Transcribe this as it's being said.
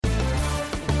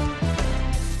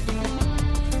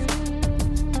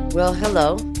Well,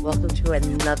 hello. Welcome to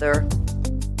another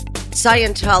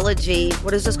Scientology.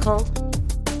 What is this called?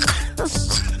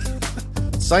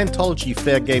 Scientology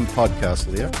Fair Game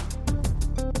Podcast, Leah.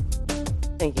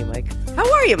 Thank you, Mike. How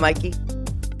are you, Mikey?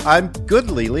 I'm good,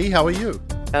 Lily. How are you?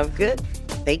 I'm good.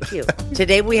 Thank you.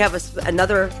 Today we have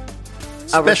another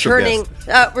Special returning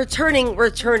guest.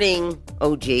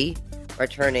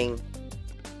 returning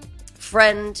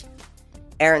friend,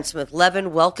 Aaron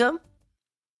Smith-Levin. Welcome.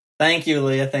 Thank you,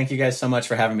 Leah. Thank you guys so much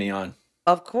for having me on.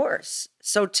 Of course.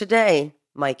 So today,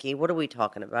 Mikey, what are we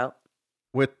talking about?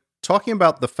 We're talking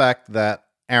about the fact that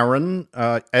Aaron,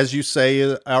 as you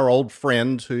say, our old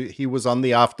friend, he was on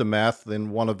the Aftermath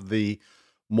in one of the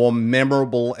more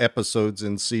memorable episodes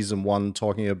in season 1,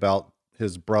 talking about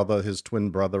his brother, his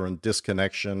twin brother, and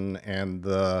disconnection, and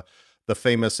the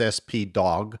famous SP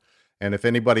dog. And if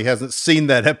anybody hasn't seen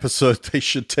that episode, they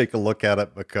should take a look at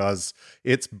it because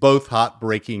it's both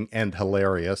heartbreaking and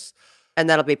hilarious. And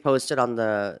that'll be posted on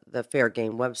the Fair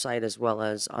Game website as well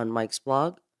as on Mike's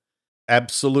blog?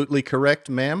 Absolutely correct,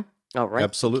 ma'am. All right.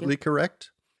 Absolutely correct.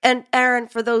 And Aaron,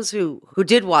 for those who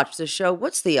did watch the show,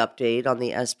 what's the update on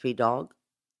the SP dog?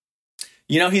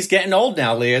 You know, he's getting old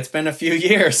now, Leah. It's been a few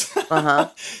years.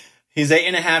 Uh-huh. He's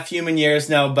 8.5 human years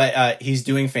now, but he's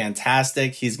doing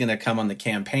fantastic. He's going to come on the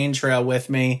campaign trail with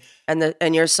me. And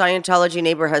your Scientology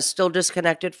neighbor has still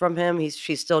disconnected from him?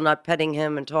 She's still not petting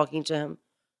him and talking to him?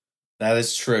 That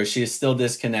is true. She is still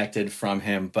disconnected from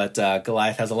him, but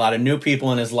Goliath has a lot of new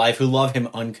people in his life who love him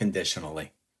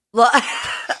unconditionally.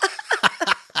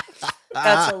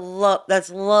 That's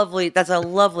lovely. That's a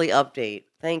lovely update.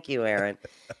 Thank you, Aaron.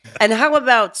 And how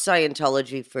about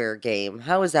Scientology Fair Game?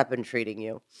 How has that been treating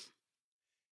you?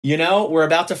 You know, we're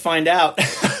about to find out.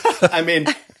 I mean,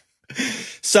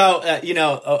 so,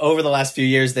 over the last few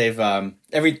years, they've,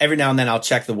 every now and then I'll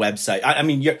check the website.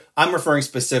 I'm referring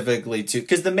specifically to,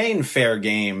 because the main Fair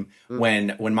Game,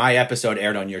 when my episode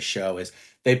aired on your show, is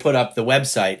they put up the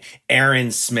website,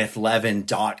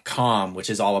 aaronsmithlevin.com,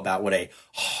 which is all about what a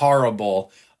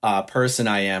horrible person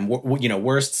I am,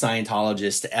 worst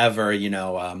Scientologist ever,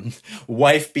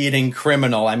 wife-beating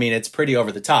criminal. I mean, it's pretty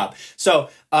over the top. So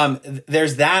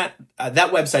there's that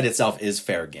website itself is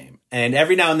Fair Game. And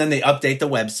every now and then they update the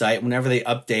website. Whenever they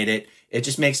update it, it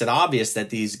just makes it obvious that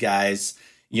these guys,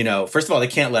 first of all, they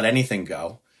can't let anything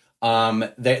go.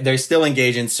 They're still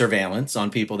engaged in surveillance on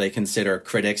people they consider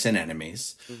critics and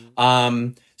enemies.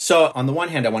 Mm-hmm. So on the one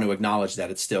hand, I want to acknowledge that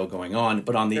it's still going on.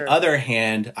 But on the other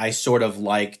hand, I sort of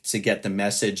like to get the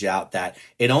message out that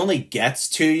it only gets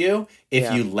to you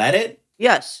if you let it.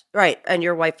 Yes, right. And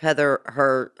your wife, Heather,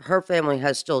 her family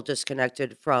has still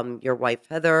disconnected from your wife,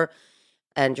 Heather,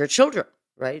 and your children,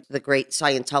 right? The great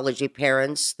Scientology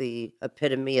parents, the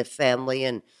epitome of family,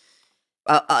 and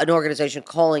an organization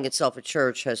calling itself a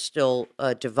church has still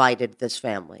divided this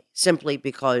family simply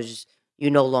because you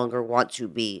no longer want to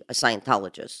be a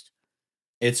Scientologist.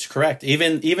 It's correct.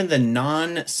 Even the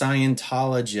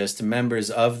non-Scientologist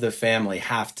members of the family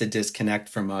have to disconnect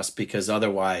from us because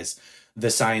otherwise the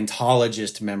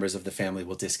Scientologist members of the family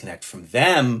will disconnect from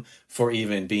them for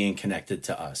even being connected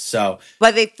to us. So,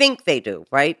 but they think they do,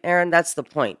 right, Aaron? That's the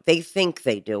point. They think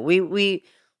they do. We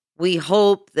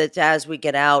hope that as we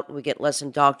get out, we get less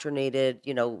indoctrinated.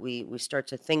 We start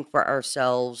to think for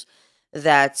ourselves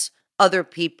that other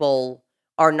people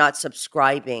are not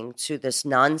subscribing to this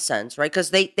nonsense, right?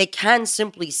 Because they can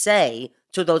simply say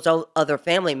to those other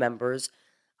family members,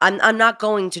 I'm not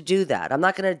going to do that. I'm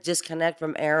not going to disconnect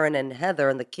from Aaron and Heather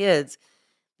and the kids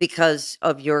because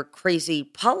of your crazy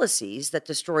policies that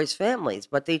destroys families,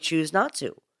 but they choose not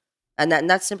to. And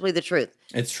that's simply the truth.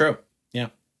 It's true. Yeah.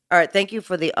 All right. Thank you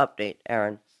for the update,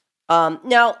 Aaron.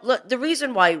 Now, look, the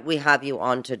reason why we have you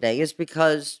on today is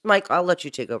because, Mike, I'll let you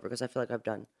take over because I feel like I've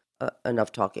done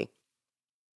enough talking.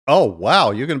 Oh,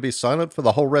 wow. You're going to be silent for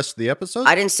the whole rest of the episode?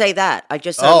 I didn't say that. I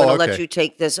just said I'm going to let you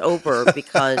take this over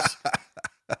because...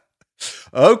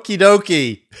 Okie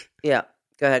dokie. Yeah,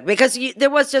 go ahead. Because there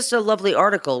was just a lovely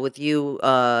article with you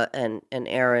and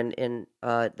Aaron in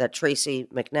that Tracy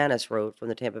McNanus wrote from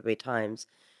the Tampa Bay Times.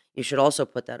 You should also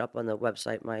put that up on the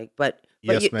website, Mike. But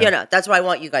yes, ma'am. That's why I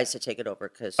want you guys to take it over.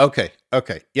 Cause... Okay.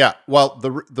 Yeah, well,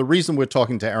 the reason we're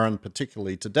talking to Aaron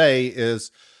particularly today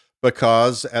is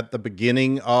because at the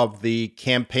beginning of the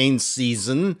campaign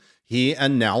season, he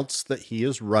announced that he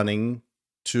is running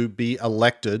to be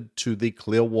elected to the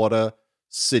Clearwater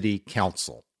City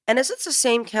Council. And is it the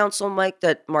same council, Mike,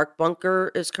 that Mark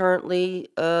Bunker is currently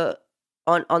on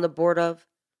the board of?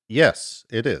 Yes,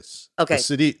 it is. Okay.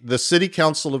 The city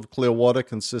council of Clearwater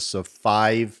consists of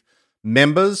 5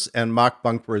 members, and Mark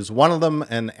Bunker is one of them,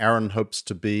 and Aaron hopes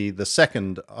to be the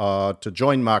second to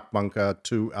join Mark Bunker,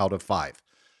 2 out of 5.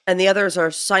 And the others are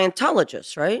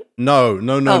Scientologists, right? No.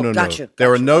 Got you.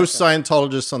 There are no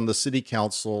Scientologists on the city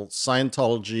council.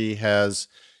 Scientology has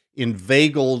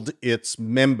inveigled its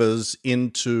members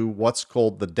into what's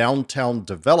called the Downtown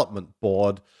Development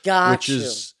Board, which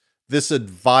is this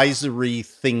advisory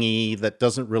thingy that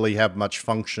doesn't really have much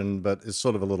function, but is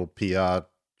sort of a little PR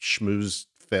schmooze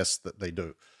fest that they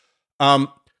do.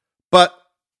 But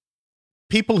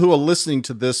people who are listening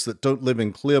to this that don't live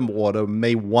in Clearwater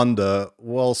may wonder,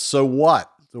 well, so what?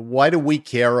 Why do we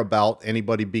care about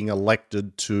anybody being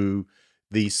elected to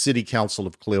the City Council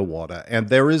of Clearwater? And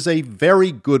there is a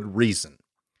very good reason.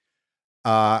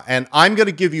 And I'm going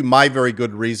to give you my very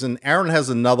good reason. Aaron has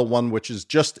another one which is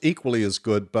just equally as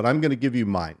good, but I'm going to give you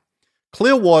mine.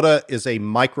 Clearwater is a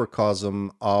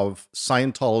microcosm of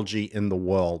Scientology in the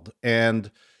world,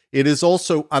 and it is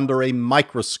also under a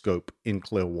microscope in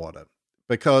Clearwater,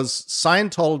 because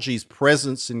Scientology's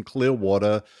presence in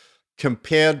Clearwater,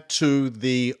 compared to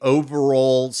the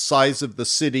overall size of the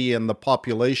city and the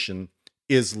population,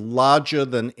 is larger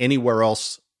than anywhere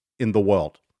else in the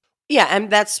world. Yeah, and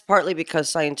that's partly because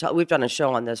Scientology. We've done a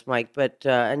show on this, Mike, but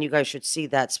and you guys should see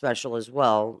that special as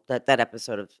well. That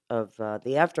episode of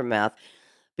the Aftermath,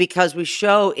 because we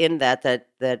show in that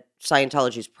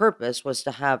Scientology's purpose was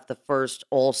to have the first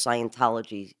all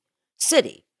Scientology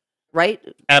city, right?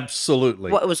 Absolutely.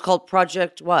 What it was called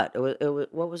Project what?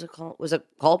 What was it called? Was it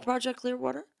called Project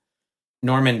Clearwater?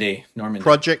 Normandy.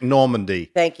 Project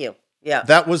Normandy. Thank you. Yeah.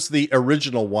 That was the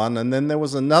original one. And then there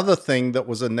was another thing that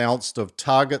was announced of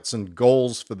targets and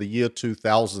goals for the year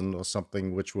 2000 or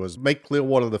something, which was make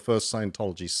Clearwater the first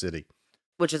Scientology city.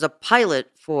 Which is a pilot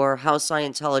for how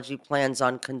Scientology plans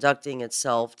on conducting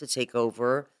itself to take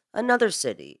over another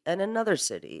city and another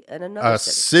city and another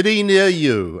city. A city near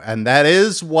you. And that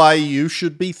is why you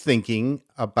should be thinking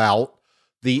about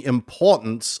the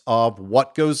importance of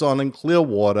what goes on in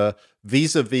Clearwater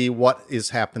vis-a-vis what is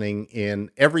happening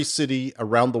in every city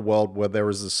around the world where there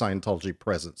is a Scientology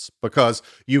presence. Because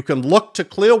you can look to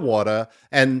Clearwater,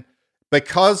 and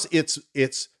because it's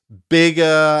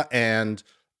bigger and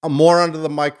more under the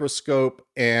microscope,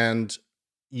 and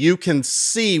you can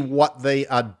see what they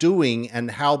are doing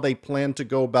and how they plan to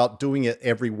go about doing it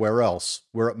everywhere else,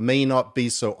 where it may not be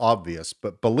so obvious.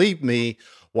 But believe me,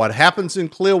 what happens in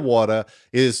Clearwater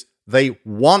is they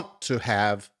want to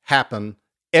have happen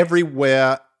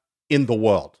everywhere in the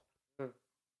world.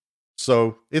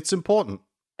 So it's important.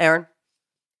 Aaron?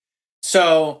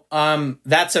 So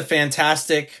that's a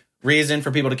fantastic reason for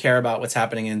people to care about what's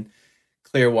happening in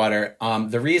Clearwater.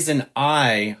 The reason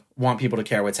I want people to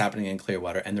care what's happening in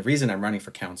Clearwater, and the reason I'm running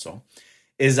for council,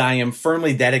 is I am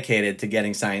firmly dedicated to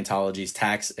getting Scientology's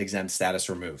tax-exempt status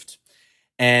removed.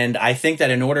 And I think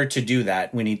that in order to do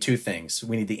that, we need two things.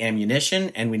 We need the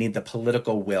ammunition and we need the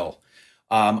political will.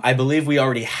 I believe we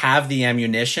already have the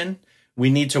ammunition. We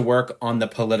need to work on the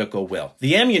political will.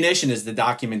 The ammunition is the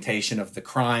documentation of the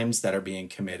crimes that are being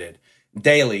committed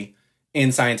daily in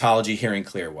Scientology here in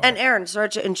Clearwater. And Aaron, sorry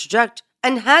to interject,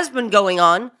 and has been going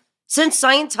on since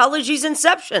Scientology's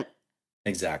inception.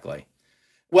 Exactly.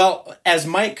 Well, as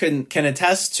Mike can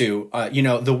attest to,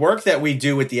 the work that we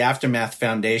do with the Aftermath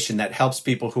Foundation that helps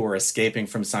people who are escaping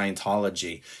from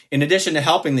Scientology, in addition to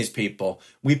helping these people,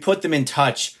 we put them in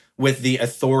touch with the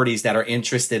authorities that are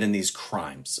interested in these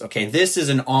crimes. Okay, this is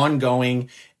an ongoing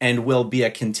and will be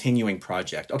a continuing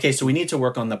project. Okay, so we need to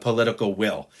work on the political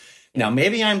will. Now,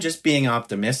 maybe I'm just being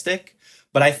optimistic,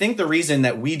 but I think the reason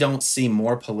that we don't see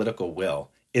more political will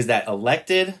is that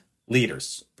elected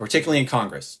leaders, particularly in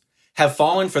Congress, have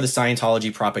fallen for the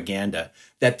Scientology propaganda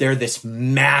that they're this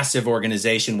massive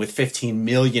organization with 15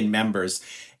 million members,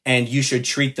 and you should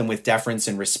treat them with deference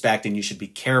and respect, and you should be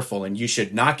careful, and you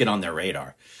should not get on their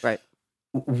radar. Right.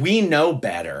 We know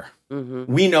better.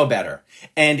 Mm-hmm. We know better.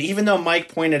 And even though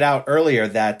Mike pointed out earlier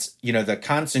that,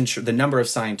 the number of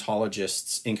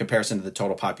Scientologists in comparison to the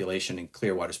total population in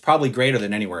Clearwater is probably greater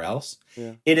than anywhere else,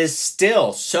 It is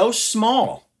still so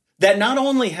small that not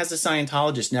only has a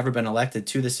Scientologist never been elected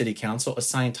to the city council, a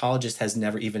Scientologist has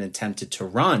never even attempted to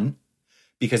run,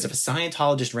 because if a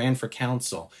Scientologist ran for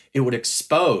council, it would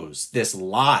expose this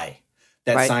lie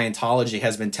that Scientology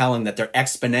has been telling, that they're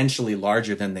exponentially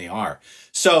larger than they are.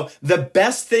 So the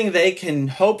best thing they can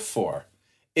hope for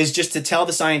is just to tell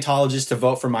the Scientologists to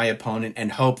vote for my opponent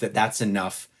and hope that that's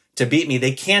enough to beat me.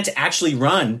 They can't actually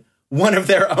run one of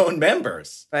their own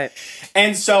members. Right.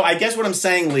 And so I guess what I'm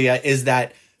saying, Leah, is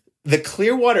that the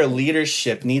Clearwater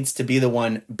leadership needs to be the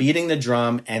one beating the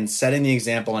drum and setting the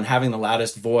example and having the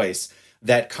loudest voice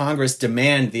that Congress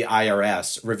demand the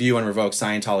IRS review and revoke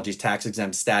Scientology's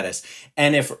tax-exempt status.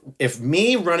 And if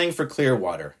me running for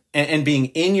Clearwater and being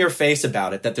in your face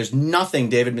about it, that there's nothing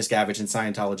David Miscavige and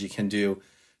Scientology can do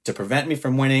to prevent me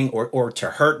from winning or to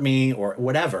hurt me or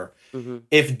whatever,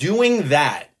 if doing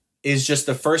that is just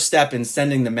the first step in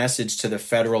sending the message to the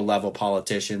federal level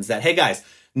politicians that, hey guys,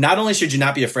 not only should you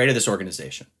not be afraid of this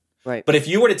organization, right, but if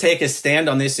you were to take a stand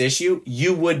on this issue,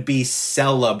 you would be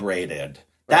celebrated.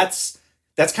 Right.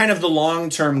 That's kind of the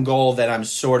long-term goal that I'm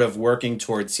sort of working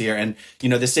towards here. And,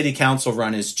 the city council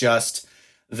run is just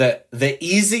the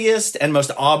easiest and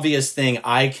most obvious thing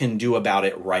I can do about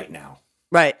it right now.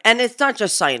 Right. And it's not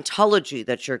just Scientology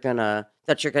that you're gonna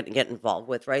get involved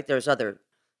with, right? There's other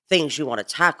things you want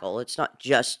to tackle. It's not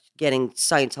just getting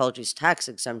Scientology's tax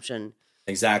exemption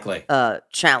exactly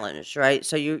challenged, right?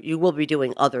 So you will be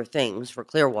doing other things for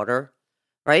Clearwater,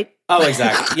 right? Oh,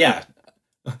 exactly. Yeah.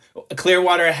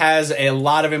 Clearwater has a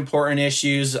lot of important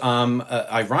issues.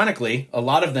 Ironically, a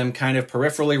lot of them kind of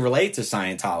peripherally relate to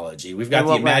Scientology. We've got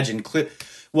the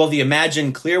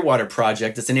Imagine Clearwater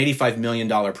project. It's an $85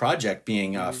 million project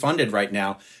being funded right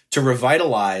now to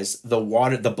revitalize the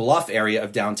Bluff area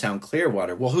of downtown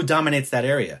Clearwater. Well, who dominates that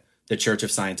area? The Church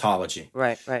of Scientology.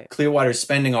 Right. Clearwater's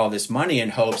spending all this money in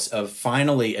hopes of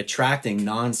finally attracting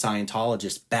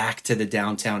non-Scientologists back to the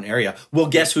downtown area. Well,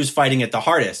 guess who's fighting it the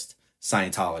hardest?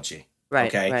 Scientology. Right.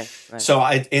 Okay. Right. So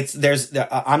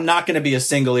I'm not going to be a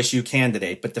single issue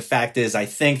candidate, but the fact is, I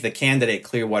think the candidate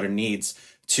Clearwater needs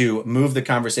to move the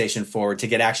conversation forward to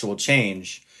get actual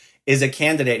change is a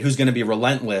candidate who's going to be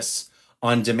relentless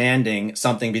on demanding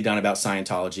something be done about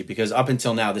Scientology, because up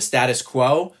until now, the status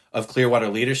quo of Clearwater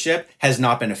leadership has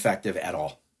not been effective at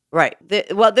all. Right.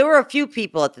 There were a few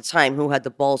people at the time who had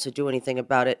the balls to do anything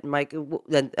about it. Mike,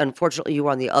 unfortunately, you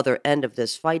were on the other end of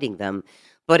this fighting them.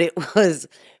 But it was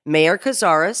Mayor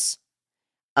Cazares,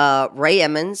 Ray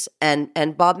Emmons,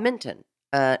 and Bob Minton.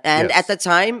 And at the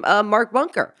time, Mark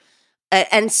Bunker.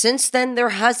 And since then, there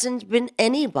hasn't been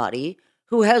anybody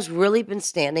who has really been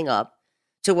standing up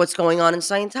to what's going on in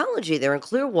Scientology there in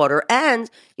Clearwater. And,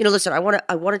 listen, I want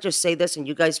to just say this, and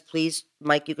you guys, please,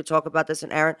 Mike, you could talk about this,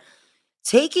 and Aaron.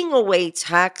 Taking away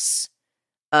tax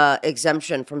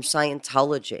exemption from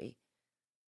Scientology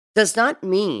does not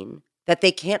mean that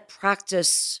they can't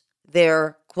practice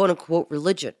their quote-unquote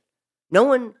religion. No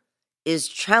one is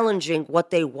challenging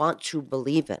what they want to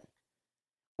believe in,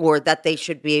 or that they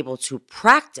should be able to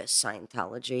practice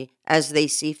Scientology as they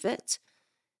see fit.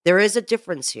 There is a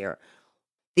difference here.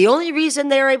 The only reason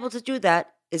they're able to do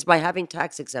that is by having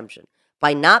tax exemption,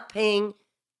 by not paying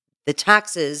the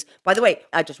taxes. By the way,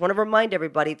 I just want to remind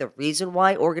everybody, the reason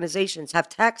why organizations have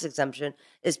tax exemption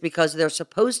is because they're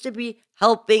supposed to be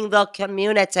helping the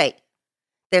community.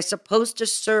 They're supposed to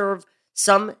serve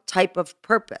some type of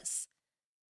purpose.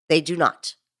 They do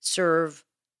not serve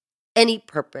any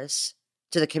purpose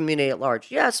to the community at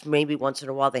large. Yes, maybe once in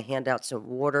a while they hand out some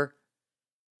water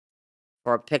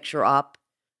or a picture op,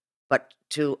 but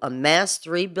to amass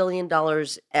 $3 billion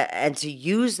and to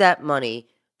use that money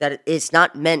that it's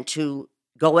not meant to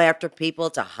go after people,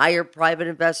 to hire private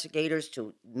investigators,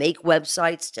 to make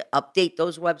websites, to update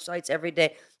those websites every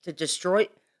day, to destroy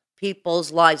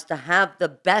people's lives, to have the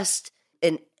best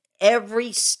in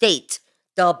every state,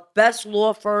 the best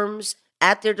law firms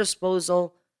at their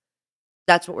disposal.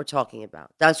 That's what we're talking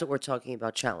about. That's what we're talking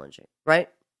about challenging, right?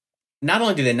 Not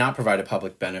only do they not provide a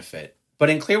public benefit, but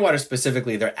in Clearwater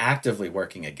specifically, they're actively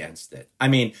working against it. I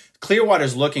mean,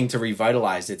 Clearwater's looking to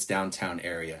revitalize its downtown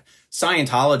area.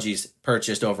 Scientology's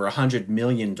purchased over $100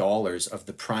 million of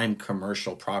the prime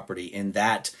commercial property in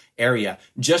that area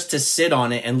just to sit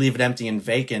on it and leave it empty and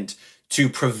vacant to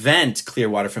prevent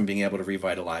Clearwater from being able to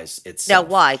revitalize itself. Now,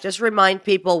 why? Just remind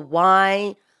people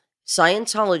why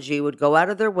Scientology would go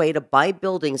out of their way to buy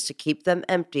buildings to keep them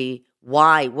empty.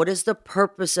 Why? What is the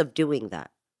purpose of doing that?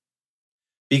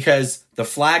 Because the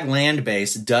flag land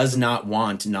base does not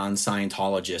want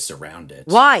non-Scientologists around it.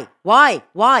 Why?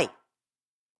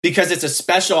 Because it's a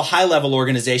special high-level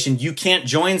organization. You can't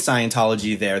join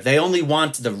Scientology there. They only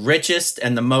want the richest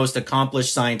and the most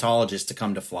accomplished Scientologists to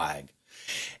come to flag.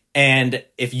 And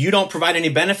if you don't provide any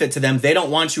benefit to them, they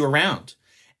don't want you around.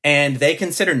 And they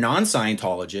consider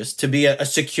non-Scientologists to be a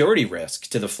security risk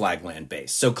to the flag land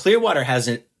base. So Clearwater has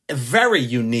a very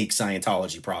unique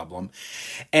Scientology problem.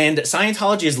 And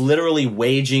Scientology is literally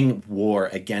waging war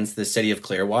against the city of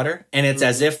Clearwater. And it's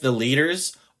as if the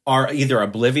leaders are either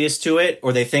oblivious to it,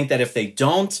 or they think that if they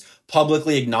don't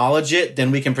publicly acknowledge it,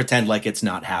 then we can pretend like it's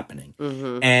not happening.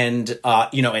 And,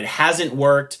 it hasn't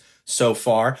worked. so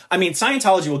far. I mean,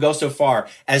 Scientology will go so far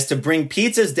as to bring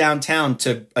pizzas downtown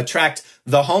to attract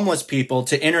the homeless people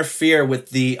to interfere with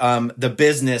the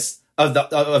business of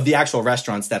the actual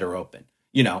restaurants that are open.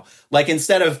 You know, like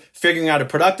instead of figuring out a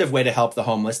productive way to help the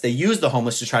homeless, they use the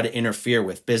homeless to try to interfere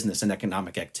with business and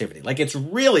economic activity. Like, it's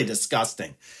really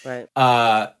disgusting. Right.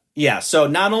 Yeah. So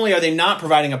not only are they not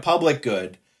providing a public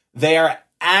good, they are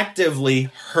actively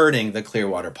hurting the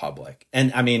Clearwater public.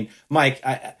 And I mean, Mike,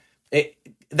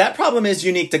 that problem is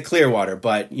unique to Clearwater,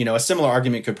 but, you know, a similar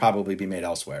argument could probably be made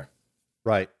elsewhere.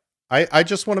 Right. I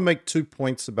just want to make 2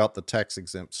 points about the tax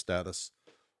exempt status.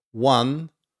 One,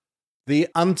 the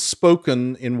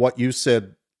unspoken in what you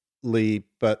said, Lee,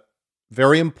 but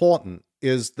very important,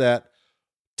 is that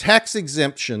tax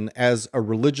exemption as a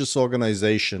religious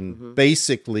organization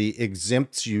basically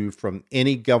exempts you from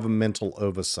any governmental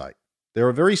oversight. There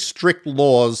are very strict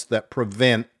laws that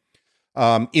prevent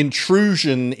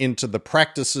intrusion into the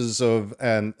practices of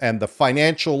and the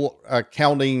financial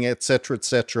accounting, et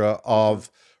cetera, of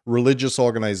religious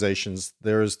organizations.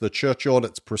 There is the Church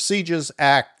Audits Procedures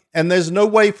Act, and there's no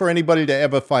way for anybody to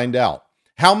ever find out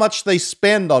how much they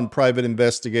spend on private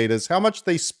investigators, how much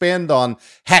they spend on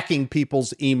hacking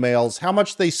people's emails, how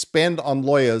much they spend on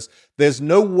lawyers. There's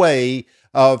no way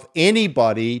of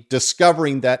anybody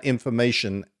discovering that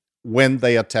information when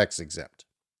they are tax exempt.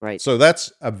 Right. So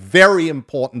that's a very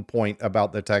important point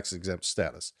about their tax exempt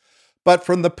status. But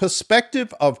from the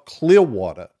perspective of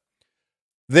Clearwater,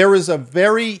 there is a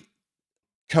very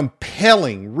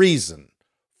compelling reason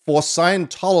for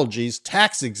Scientology's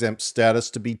tax exempt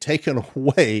status to be taken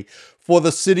away for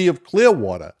the city of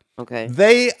Clearwater. Okay.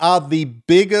 They are the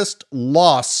biggest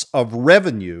loss of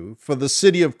revenue for the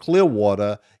city of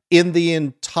Clearwater in the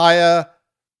entire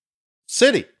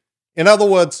city. In other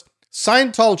words,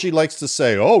 Scientology likes to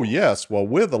say, oh, yes, well,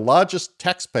 we're the largest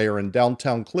taxpayer in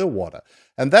downtown Clearwater.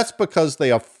 And that's because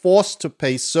they are forced to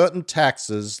pay certain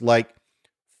taxes, like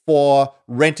for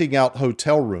renting out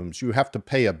hotel rooms. You have to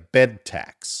pay a bed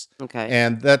tax. Okay.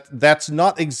 And that's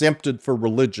not exempted for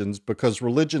religions because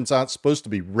religions aren't supposed to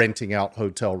be renting out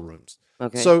hotel rooms.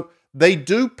 Okay. So they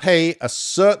do pay a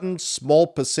certain small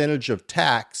percentage of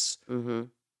tax.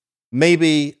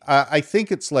 Maybe, I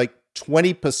think it's like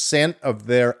 20% of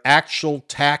their actual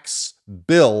tax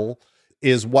bill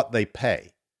is what they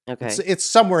pay. Okay. It's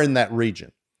somewhere in that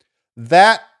region.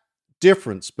 That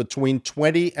difference between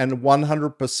 20 and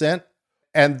 100%,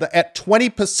 and at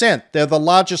 20%, they're the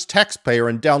largest taxpayer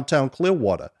in downtown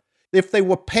Clearwater. If they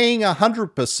were paying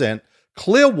 100%,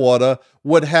 Clearwater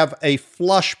would have a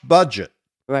flush budget.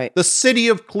 Right. The city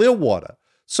of Clearwater.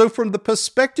 So from the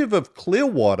perspective of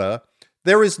Clearwater,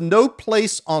 there is no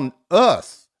place on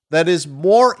earth that is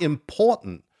more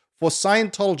important for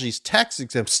Scientology's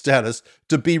tax-exempt status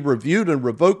to be reviewed and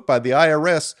revoked by the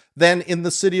IRS than in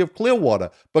the city of Clearwater,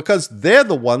 because they're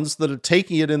the ones that are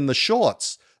taking it in the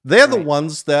shorts. They're the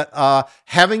ones that are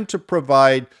having to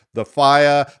provide the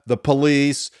fire, the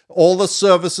police, all the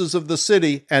services of the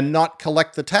city and not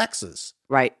collect the taxes.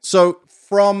 Right. So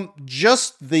from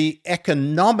just the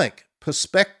economic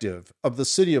perspective of the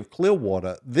city of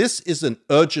Clearwater, this is an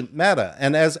urgent matter.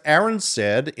 And as Aaron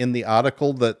said in the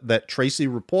article that Tracy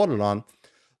reported on,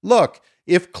 look,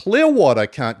 if Clearwater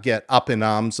can't get up in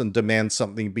arms and demand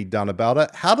something be done about it,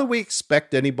 how do we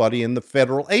expect anybody in the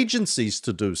federal agencies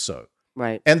to do so?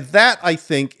 Right. And that, I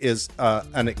think, is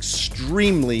an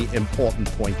extremely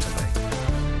important point to make.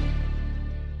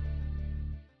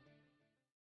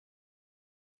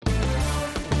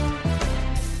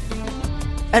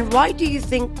 And why do you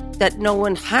think that no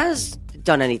one has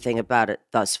done anything about it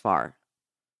thus far?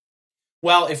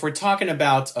 Well, if we're talking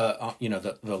about,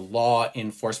 the law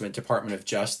enforcement, Department of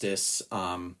Justice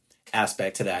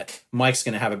aspect to that, Mike's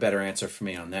going to have a better answer for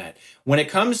me on that. When it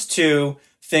comes to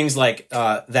things like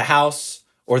the House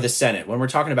or the Senate, when we're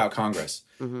talking about Congress,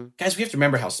 guys, we have to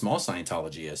remember how small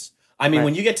Scientology is. I mean,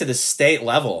 when you get to the state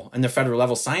level and the federal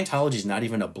level, Scientology is not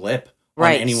even a blip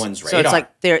on anyone's radar. So it's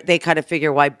like they kind of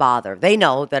figure, why bother? They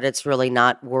know that it's really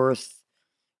not worth,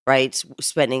 right,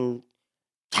 spending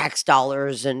tax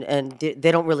dollars, and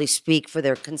they don't really speak for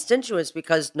their constituents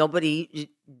because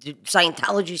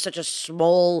Scientology is such a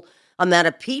small amount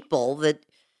of people that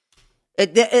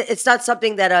it's not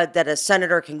something that a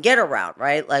senator can get around,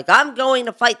 right? Like, I'm going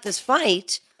to fight this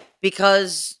fight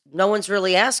because no one's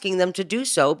really asking them to do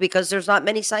so because there's not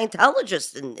many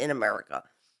Scientologists in America.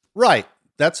 Right.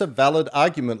 That's a valid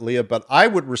argument, Leah, but I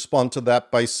would respond to that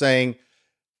by saying,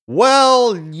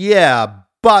 well, yeah,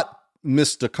 but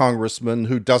Mr. Congressman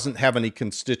who doesn't have any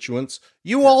constituents,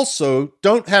 you also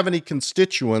don't have any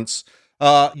constituents.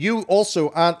 You also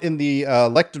aren't in the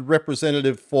elected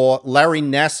representative for Larry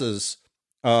Nassar's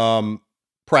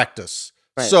practice.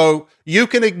 Right. So you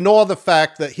can ignore the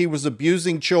fact that he was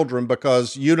abusing children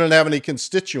because you didn't have any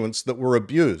constituents that were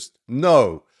abused.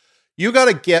 No, you got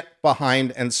to get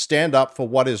behind and stand up for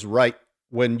what is right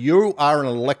when you are an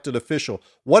elected official.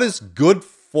 What is good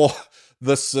for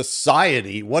the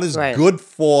society? What is Right. good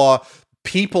for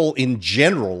people in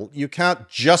general? You can't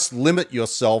just limit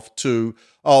yourself to,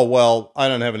 oh, well, I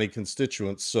don't have any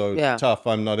constituents, so Yeah. tough,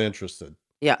 I'm not interested.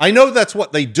 Yeah. I know that's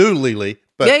what they do, Lily.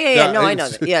 But Yeah. No, I know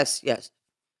that. Yes.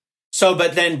 So,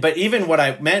 but even what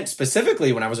I meant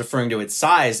specifically when I was referring to its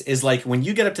size is like when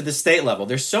you get up to the state level,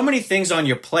 there's so many things on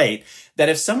your plate that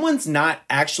if someone's not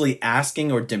actually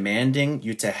asking or demanding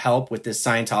you to help with this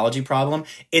Scientology problem,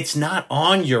 it's not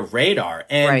on your radar.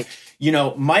 And, Right.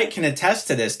 Mike can attest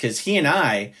to this because he and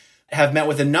I have met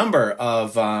with a number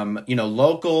of,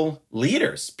 local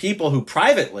leaders, people who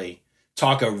privately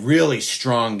talk a really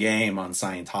strong game on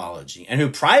Scientology and who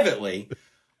privately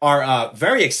are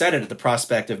very excited at the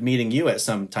prospect of meeting you at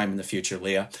some time in the future,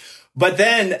 Leah. But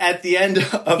then at the end of the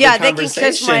conversation... they can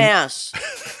kiss my ass.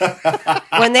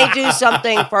 When they do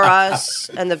something for us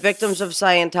and the victims of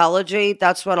Scientology,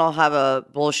 that's when I'll have a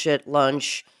bullshit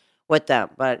lunch with them.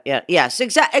 But yes,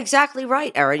 exactly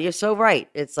right, Aaron. You're so right.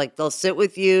 It's like they'll sit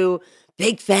with you.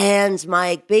 Big fans,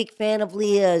 Mike. Big fan of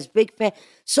Leah's. Big fan.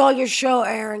 Saw your show,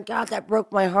 Aaron. God, that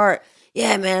broke my heart.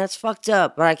 Yeah, man, it's fucked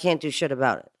up, but I can't do shit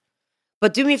about it.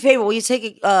 But do me a favor, will you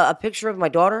take a picture of my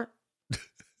daughter?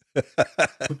 But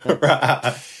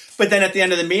then at the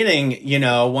end of the meeting,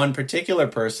 one particular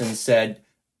person said,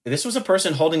 this was a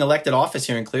person holding elected office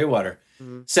here in Clearwater,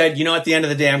 said, at the end of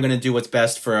the day, I'm going to do what's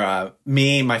best for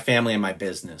me, my family, and my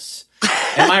business.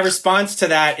 And my response to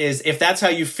that is, if that's how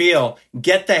you feel,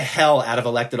 get the hell out of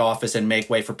elected office and make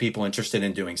way for people interested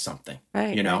in doing something,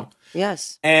 Right.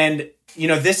 Yes. And,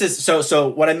 this is, so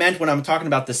what I meant when I'm talking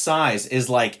about the size is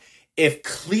like, if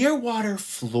Clearwater,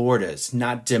 Florida's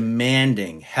not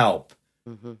demanding help,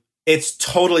 it's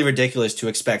totally ridiculous to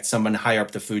expect someone higher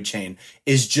up the food chain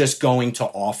is just going to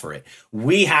offer it.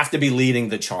 We have to be leading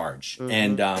the charge.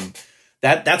 And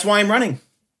that's why I'm running.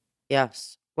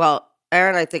 Yes. Well,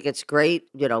 Aaron, I think it's great.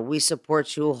 We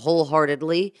support you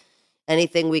wholeheartedly.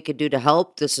 Anything we could do to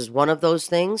help, this is one of those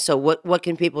things. So what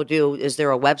can people do? Is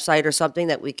there a website or something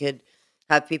that we could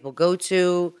have people go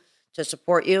to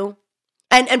support you?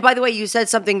 And by the way, you said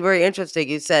something very interesting.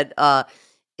 You said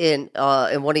in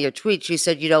one of your tweets, you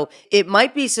said, it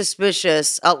might be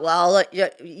suspicious. I'll let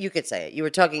you could say it. You were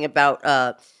talking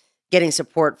about getting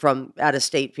support from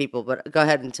out-of-state people, but go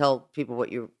ahead and tell people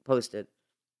what you posted.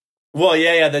 Well,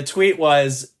 yeah. The tweet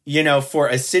was, for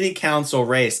a city council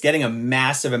race, getting a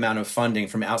massive amount of funding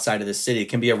from outside of the city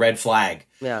can be a red flag.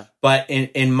 Yeah. But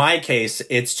in my case,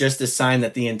 it's just a sign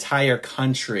that the entire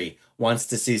country wants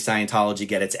to see Scientology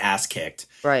get its ass kicked.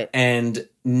 Right. And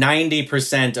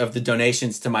 90% of the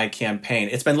donations to my campaign,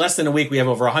 it's been less than a week. We have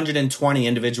over 120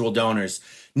 individual donors.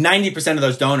 90% of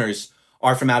those donors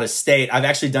are from out of state. I've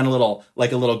actually done a little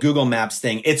Google Maps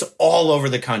thing. It's all over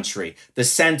the country, the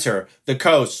center, the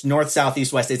coast, north, south,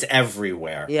 east, west. It's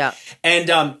everywhere. Yeah.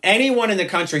 And anyone in the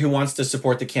country who wants to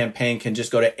support the campaign can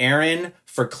just go to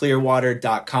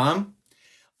aaronforclearwater.com.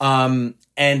 And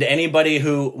anybody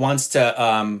who wants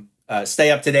to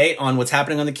stay up to date on what's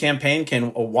happening on the campaign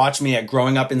can watch me at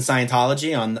Growing Up in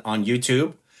Scientology on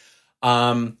YouTube.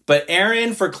 But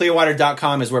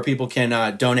aaronforclearwater.com is where people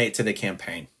can donate to the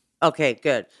campaign. Okay,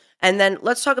 good. And then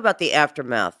let's talk about the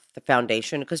Aftermath, the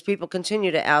foundation, because people continue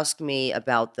to ask me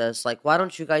about this. Like, why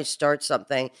don't you guys start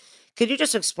something? Could you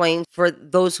just explain for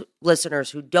those listeners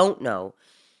who don't know,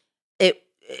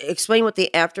 explain what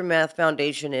the Aftermath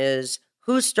Foundation is,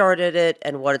 who started it,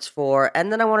 and what it's for.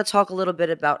 And then I want to talk a little bit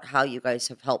about how you guys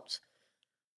have helped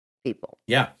people.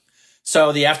 Yeah.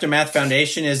 So the Aftermath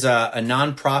Foundation is a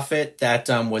nonprofit that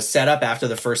was set up after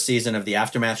the first season of the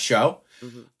Aftermath show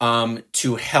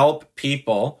to help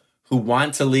people who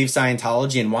want to leave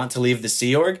Scientology and want to leave the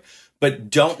Sea Org, but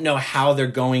don't know how they're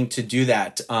going to do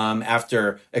that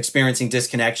after experiencing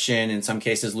disconnection, in some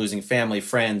cases losing family,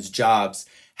 friends, jobs,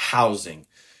 housing.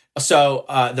 So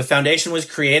the foundation was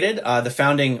created. The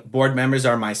founding board members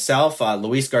are myself.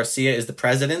 Luis Garcia is the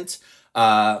president.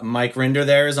 Mike Rinder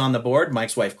there is on the board.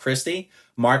 Mike's wife, Christy.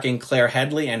 Mark and Claire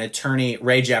Headley and attorney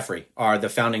Ray Jeffrey are the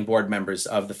founding board members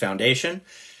of the foundation.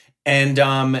 And,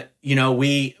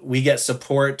 we get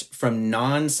support from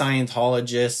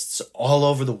non-Scientologists all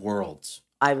over the world.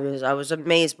 I was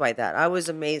amazed by that. I was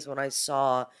amazed when I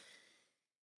saw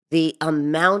the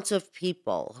amount of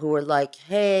people who were like,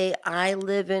 hey, I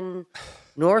live in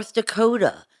North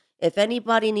Dakota. If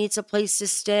anybody needs a place to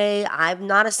stay, I'm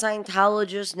not a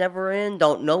Scientologist, never in,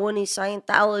 don't know any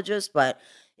Scientologists, but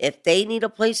If they need a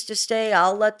place to stay,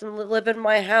 I'll let them live in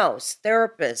my house.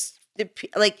 Therapists,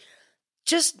 like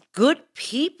just good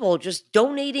people, just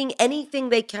donating anything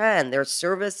they can, their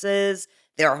services,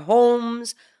 their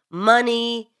homes,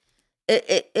 money.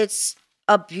 It's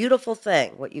a beautiful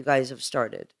thing what you guys have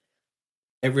started.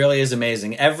 It really is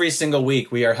amazing. Every single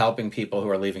week, we are helping people who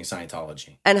are leaving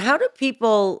Scientology. And how do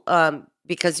people,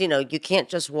 because, you can't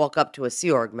just walk up to a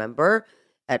Sea Org member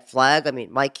at Flag. I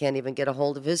mean, Mike can't even get a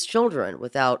hold of his children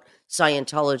without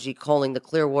Scientology calling the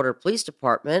Clearwater Police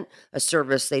Department, a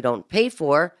service they don't pay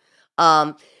for.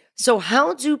 So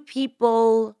how do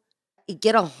people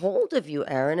get a hold of you,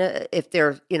 Aaron, if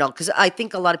they're, because I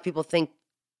think a lot of people think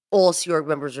all Sea Org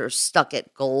members are stuck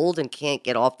at gold and can't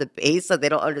get off the base, so they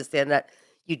don't understand that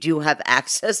you do have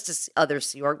access to other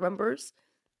Sea Org members.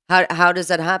 How does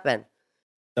that happen?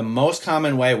 The most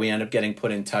common way we end up getting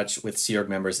put in touch with Sea Org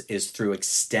members is through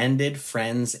extended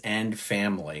friends and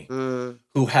family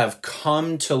who have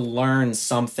come to learn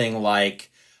something like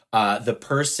the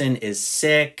person is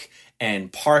sick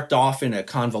and parked off in a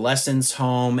convalescence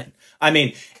home. I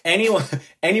mean,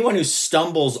 anyone who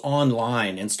stumbles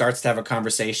online and starts to have a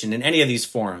conversation in any of these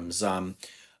forums,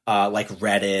 like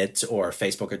Reddit or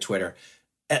Facebook or Twitter,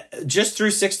 just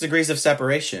through 6 degrees of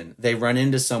separation, they run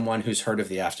into someone who's heard of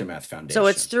the Aftermath Foundation. So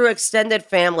it's through extended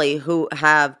family who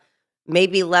have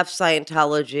maybe left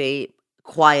Scientology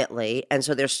quietly, and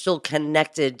so they're still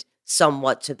connected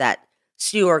somewhat to that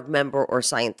Sea Org member or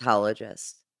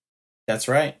Scientologist. That's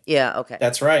right. Yeah, okay.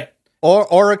 That's right.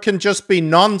 Or it can just be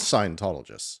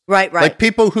non-Scientologists. Right. Like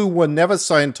people who were never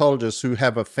Scientologists who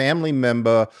have a family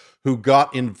member who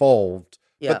got involved,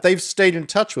 but they've stayed in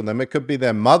touch with them. It could be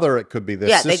their mother, it could be their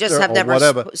sister, they just have or never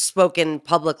whatever. Spoken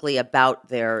publicly about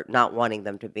their not wanting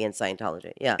them to be in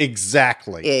Scientology. Yeah.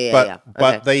 Exactly. Yeah.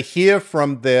 But they hear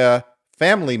from their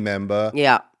family member,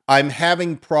 I'm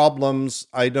having problems,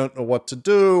 I don't know what to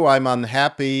do, I'm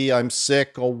unhappy, I'm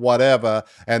sick, or whatever.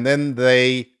 And then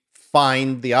they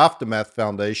find the Aftermath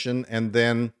Foundation, and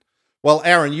then, well,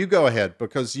 Aaron, you go ahead,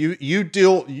 because you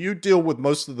deal with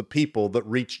most of the people that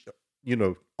reach,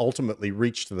 ultimately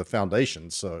reach to the foundation.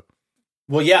 So,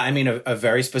 well, yeah, I mean, a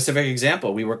very specific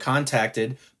example. We were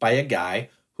contacted by a guy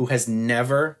who has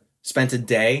never spent a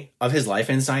day of his life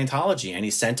in Scientology. And he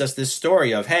sent us this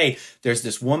story of, hey, there's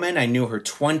this woman. I knew her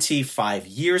 25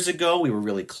 years ago. We were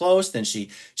really close. Then she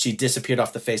disappeared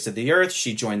off the face of the earth.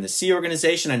 She joined the Sea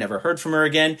Organization. I never heard from her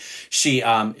again. She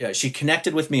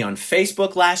connected with me on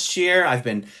Facebook last year. I've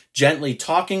been gently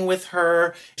talking with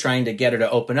her, trying to get her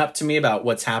to open up to me about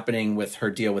what's happening with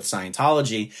her deal with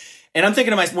Scientology. And I'm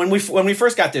thinking to myself, when we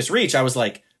first got this reach, I was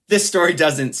like, this story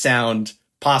doesn't sound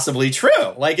possibly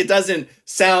true. Like, it doesn't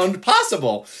sound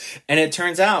possible. And it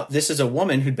turns out this is a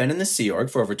woman who'd been in the Sea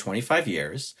Org for over 25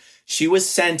 years. She was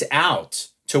sent out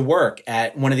to work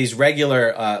at one of these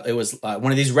regular,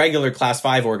 one of these regular Class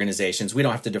 5 organizations. We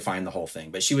don't have to define the whole thing,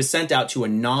 but she was sent out to a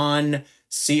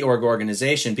non-Sea Org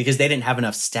organization because they didn't have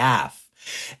enough staff.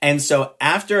 And so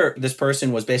after this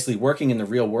person was basically working in the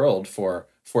real world for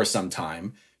some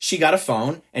time, she got a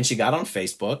phone and she got on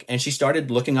Facebook and she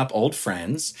started looking up old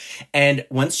friends. And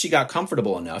once she got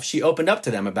comfortable enough, she opened up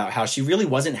to them about how she really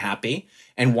wasn't happy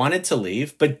and wanted to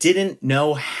leave, but didn't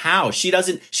know how. She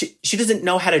doesn't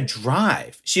know how to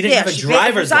drive. She didn't have a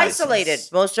driver's license. Isolated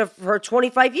most of her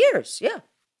 25 years. Yeah.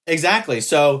 Exactly.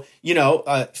 So,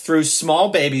 through small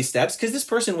baby steps, because this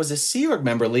person was a Sea Org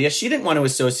member, Leah, she didn't want to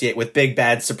associate with big,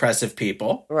 bad, suppressive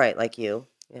people. Right, like you.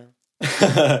 Yeah.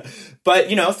 But,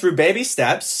 through baby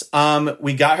steps,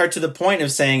 we got her to the point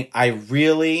of saying, I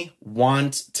really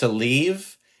want to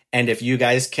leave. And if you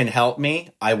guys can help me,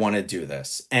 I want to do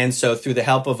this. And so through the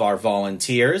help of our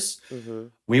volunteers,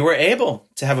 we were able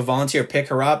to have a volunteer pick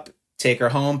her up, take her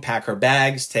home, pack her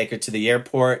bags, take her to the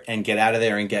airport, and get out of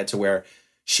there and get to where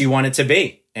she wanted to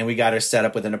be. And we got her set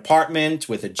up with an apartment,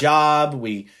 with a job.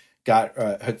 We got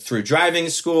her through driving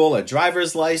school, a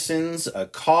driver's license, a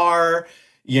car.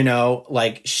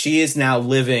 She is now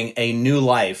living a new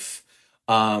life.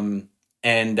 This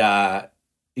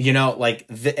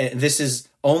is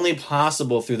only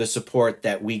possible through the support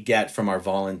that we get from our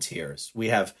volunteers. We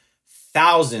have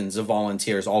thousands of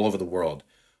volunteers all over the world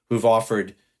who've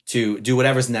offered to do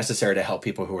whatever's necessary to help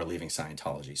people who are leaving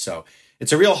Scientology. So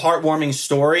it's a real heartwarming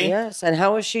story. Yes. And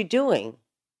how is she doing?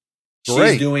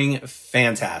 She's doing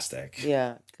fantastic.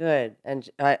 Yeah, good. And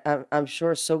I'm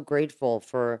sure so grateful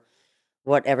for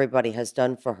what everybody has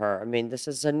done for her. I mean, this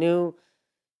is a new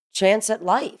chance at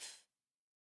life.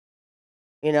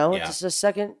 It's just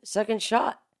a second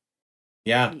shot.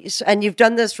 Yeah. And you've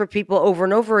done this for people over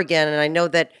and over again. And I know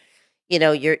that,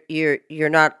 you're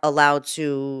not allowed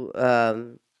to,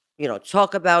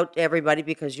 talk about everybody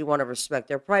because you want to respect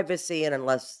their privacy, and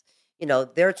unless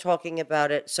they're talking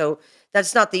about it. So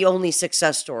that's not the only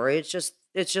success story.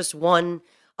 It's just one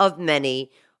of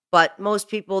many. But most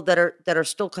people that are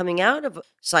still coming out of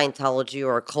Scientology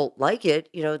or a cult like it,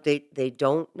 they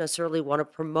don't necessarily want to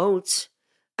promote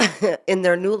in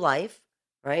their new life,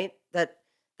 right?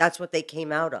 That's what they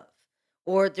came out of.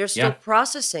 Or they're still Yeah.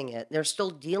 processing it. They're still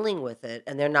dealing with it,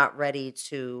 and they're not ready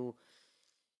to,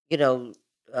 you know,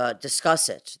 discuss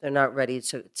it. They're not ready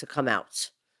to come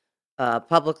out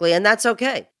publicly, and that's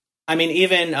okay. I mean,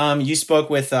 even you spoke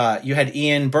with, you had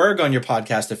Ian Berg on your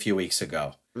podcast a few weeks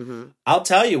ago. Hmm. I'll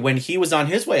tell you, when he was on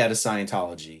his way out of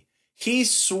Scientology, he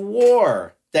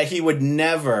swore that he would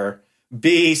never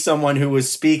be someone who was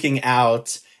speaking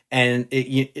out and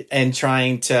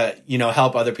trying to,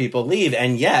 help other people leave.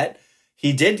 And yet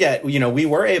he did get, we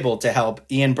were able to help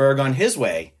Ian Berg on his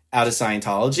way out of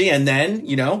Scientology. And then,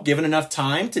 given enough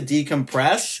time to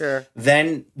decompress, Sure.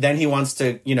 then he wants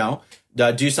to,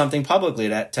 do something publicly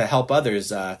to help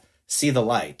others see the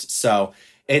light. So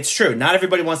it's true. Not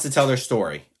everybody wants to tell their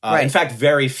story. Right. In fact,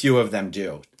 very few of them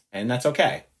do. And that's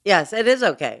okay. Yes, it is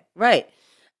okay. Right.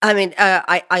 I mean,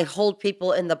 I hold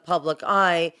people in the public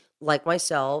eye, like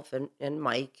myself and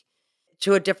Mike,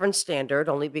 to a different standard,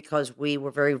 only because we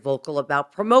were very vocal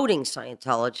about promoting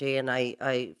Scientology, and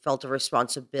I felt a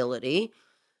responsibility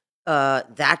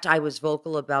that I was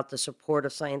vocal about the support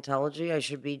of Scientology. I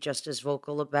should be just as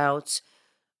vocal about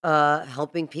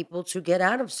helping people to get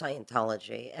out of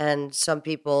Scientology. And some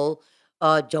people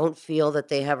don't feel that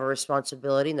they have a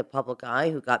responsibility in the public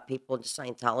eye, who got people into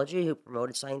Scientology, who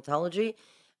promoted Scientology.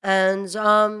 And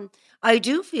I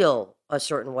do feel a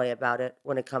certain way about it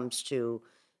when it comes to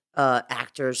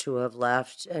actors who have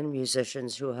left and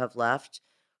musicians who have left,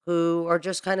 who are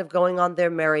just kind of going on their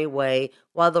merry way,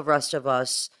 while the rest of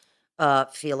us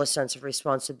feel a sense of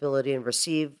responsibility and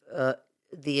receive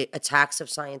the attacks of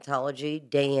Scientology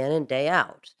day in and day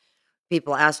out.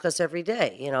 People ask us every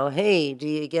day, hey, do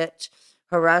you get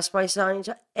harassed by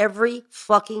Scientology? Every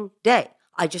fucking day.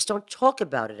 I just don't talk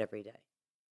about it every day.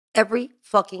 Every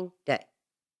fucking day.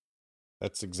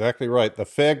 That's exactly right. The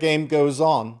fair game goes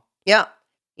on. Yeah.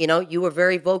 You were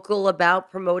very vocal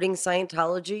about promoting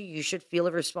Scientology. You should feel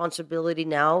a responsibility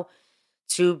now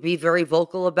to be very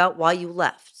vocal about why you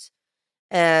left.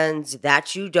 And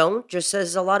that you don't just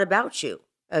says a lot about you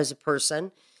as a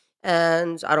person.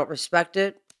 And I don't respect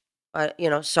it.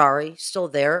 Sorry, still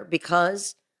there,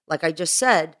 because, like I just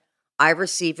said, I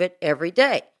receive it every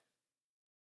day.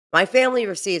 My family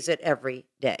receives it every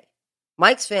day.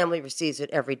 Mike's family receives it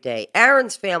every day.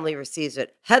 Aaron's family receives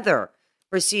it. Heather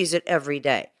receives it every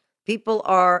day. People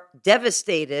are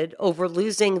devastated over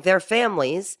losing their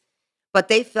families, but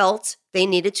they felt they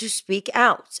needed to speak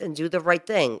out and do the right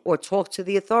thing, or talk to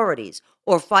the authorities,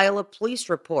 or file a police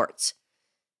report.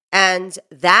 And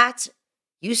that,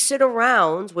 you sit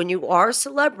around when you are a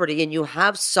celebrity and you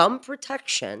have some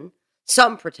protection,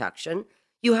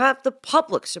 you have the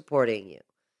public supporting you.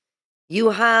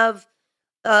 You have,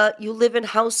 you live in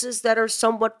houses that are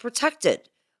somewhat protected.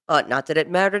 Not that it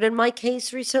mattered in my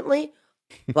case recently,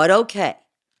 but okay.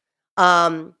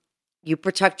 You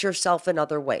protect yourself in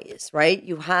other ways, right?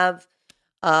 You have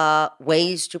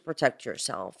ways to protect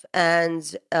yourself. And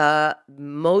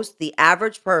the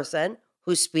average person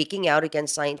who's speaking out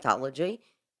against Scientology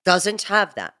doesn't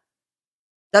have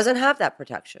that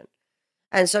protection.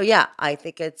 And so, yeah, I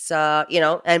think it's,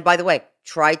 and by the way,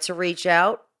 try to reach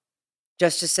out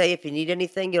just to say, if you need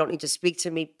anything, you don't need to speak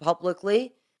to me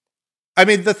publicly. I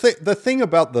mean, the thing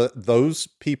about those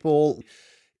people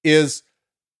is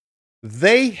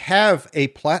they have a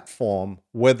platform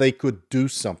where they could do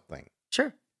something.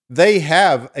 Sure. They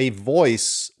have a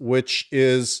voice which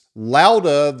is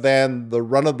louder than the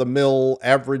run-of-the-mill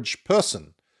average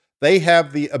person. They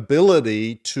have the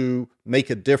ability to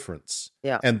make a difference.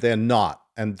 Yeah. And they're not.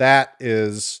 And that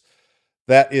is,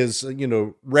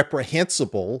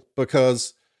 reprehensible,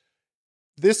 because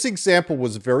this example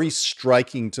was very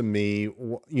striking to me,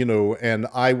 and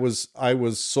I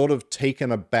was sort of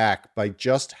taken aback by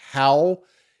just how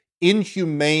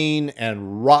inhumane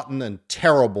and rotten and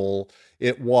terrible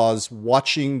it was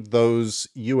watching those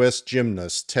U.S.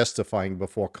 gymnasts testifying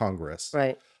before Congress.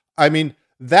 Right. I mean,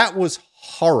 that was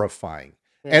horrifying.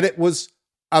 Yeah. And it was,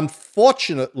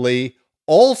 unfortunately,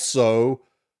 also,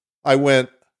 I went,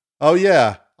 oh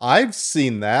yeah, I've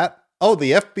seen that. Oh,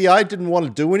 the FBI didn't want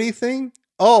to do anything?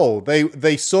 Oh,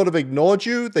 they sort of ignored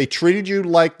you? They treated you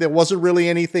like there wasn't really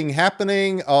anything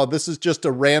happening? Oh, this is just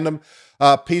a random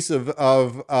piece of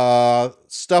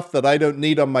stuff that I don't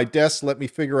need on my desk. Let me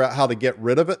figure out how to get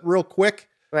rid of it real quick.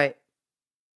 Right.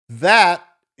 That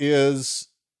is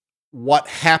what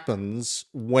happens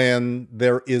when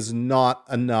there is not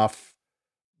enough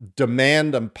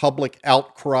demand and public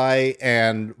outcry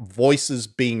and voices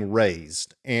being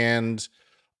raised. And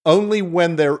only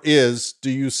when there is do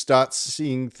you start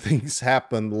seeing things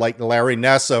happen, like Larry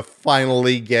Nassar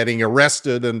finally getting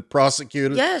arrested and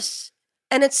prosecuted. Yes.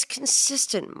 And it's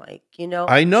consistent, Mike.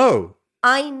 I know.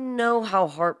 I know how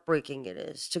heartbreaking it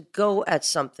is to go at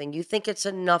something. You think it's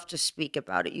enough to speak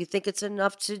about it. You think it's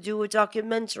enough to do a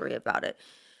documentary about it.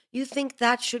 You think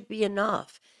that should be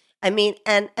enough. I mean,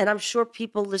 and I'm sure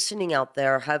people listening out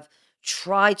there have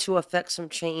tried to affect some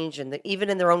change, even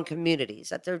in their own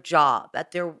communities, at their job,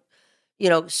 at their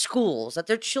schools, at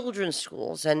their children's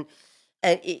schools, and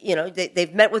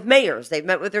they've met with mayors, they've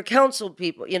met with their council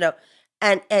people,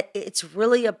 and it's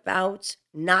really about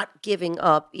not giving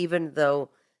up, even though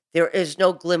there is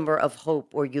no glimmer of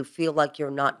hope or you feel like you're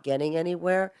not getting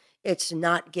anywhere. It's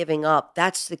not giving up.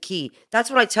 That's the key. That's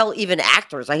what I tell even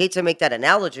actors. I hate to make that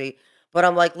analogy, but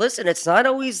I'm like, listen, it's not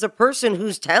always the person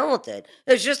who's talented.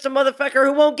 It's just a motherfucker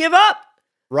who won't give up.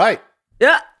 Right.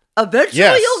 Yeah.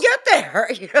 Eventually you'll get there.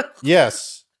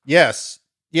 Yes.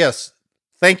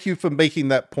 Thank you for making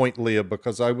that point, Leah,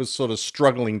 because I was sort of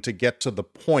struggling to get to the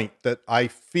point that I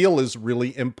feel is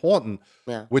really important,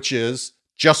 which is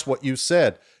just what you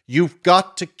said. You've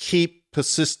got to keep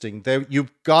persisting.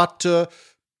 You've got to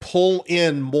pull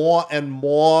in more and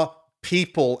more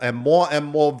people and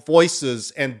more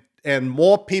voices and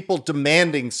more people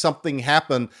demanding something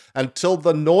happen until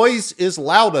the noise is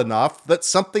loud enough that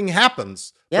something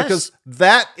happens. Yes. Because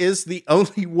that is the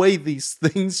only way these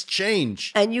things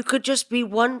change. And you could just be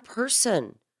one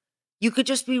person.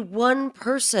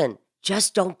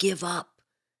 Just don't give up.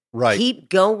 Right. Keep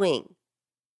going.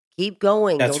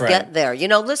 That's You'll get there.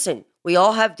 Listen, we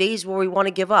all have days where we want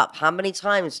to give up. How many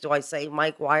times do I say,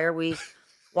 Mike, why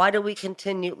do we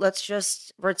continue? Let's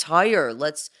just retire.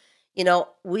 We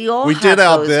have did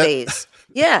our those bit. days.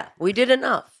 Yeah, we did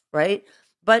enough, right?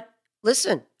 But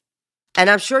listen, and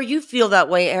I'm sure you feel that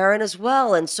way, Aaron, as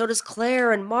well. And so does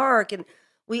Claire and Mark. And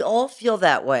we all feel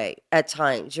that way at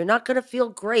times. You're not going to feel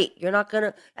great.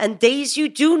 And days you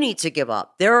do need to give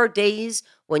up. There are days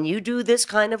when you do this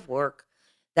kind of work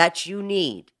that you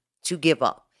need to give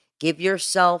up. Give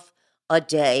yourself a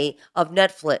day of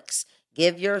Netflix.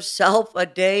 Give yourself a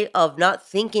day of not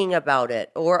thinking about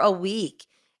it, or a week.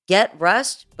 Get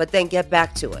rest, but then get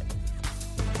back to it.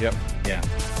 Yep. Yeah.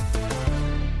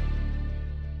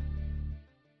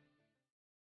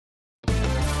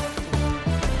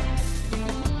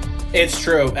 It's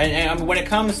true. And when it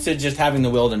comes to just having the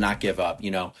will to not give up,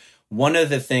 one of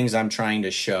the things I'm trying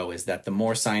to show is that the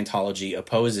more Scientology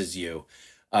opposes you,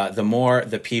 the more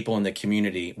the people in the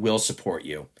community will support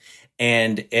you.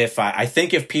 And I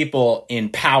think if people in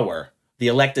power, the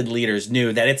elected leaders,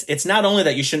 knew that it's not only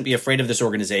that you shouldn't be afraid of this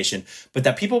organization, but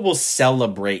that people will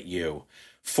celebrate you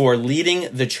for leading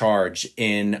the charge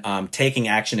in taking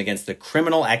action against the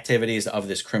criminal activities of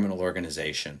this criminal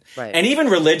organization. Right. And even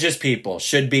religious people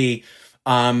should be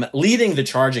leading the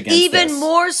charge against this. Even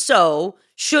more so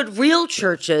should real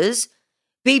churches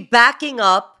be backing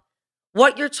up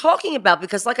what you're talking about.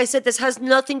 Because like I said, this has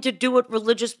nothing to do with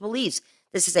religious beliefs.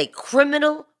 This is a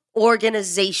criminal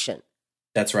organization.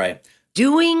 That's right.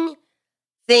 Doing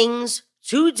things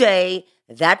today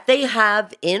that they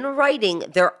have in writing.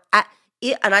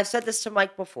 And I've said this to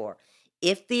Mike before.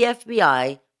 If the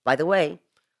FBI, by the way,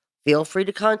 feel free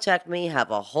to contact me. Have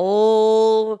a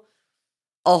whole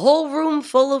room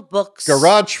full of books.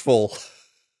 Garage full.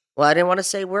 Well, I didn't want to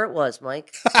say where it was,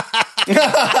 Mike.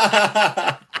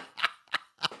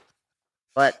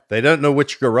 But they don't know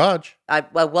which garage. I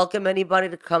welcome anybody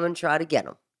to come and try to get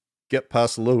them. Get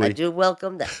past Louis. I do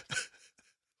welcome them.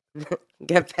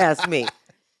 Get past me.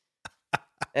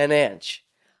 An inch.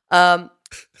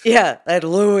 Yeah, and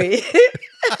Louis.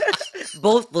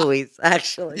 Both Louis,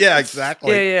 actually. Yeah,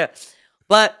 exactly. Yeah.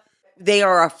 But they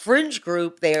are a fringe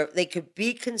group. They could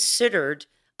be considered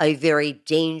a very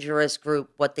dangerous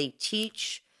group. What they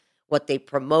teach, what they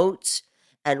promote,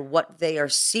 and what they are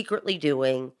secretly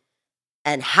doing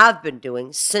and have been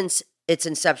doing since its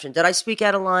inception. Did I speak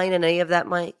out of line in any of that,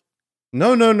 Mike?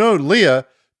 No. Leah,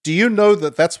 do you know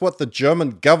that that's what the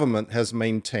German government has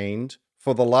maintained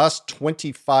for the last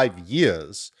 25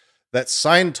 years, that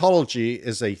Scientology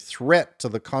is a threat to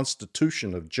the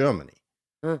Constitution of Germany?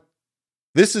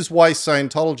 This is why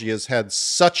Scientology has had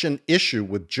such an issue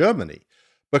with Germany,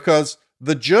 because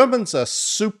the Germans are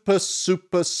super,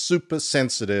 super, super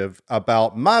sensitive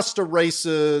about master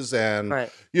races and,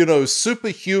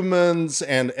 superhumans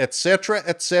and et cetera,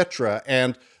 et cetera.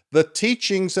 And the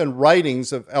teachings and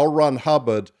writings of L. Ron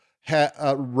Hubbard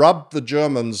rubbed the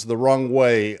Germans the wrong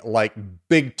way, like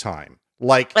big time.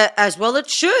 Like, As well it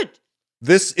should.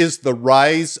 this is the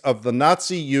rise of the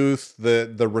Nazi youth,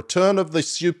 the return of the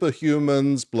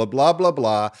superhumans, blah, blah, blah,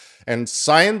 blah, and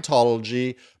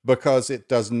Scientology, because it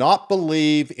does not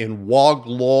believe in WOG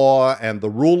law and the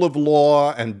rule of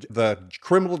law and the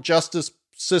criminal justice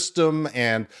system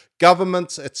and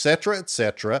governments,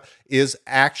 etc., is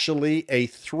actually a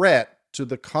threat to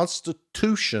the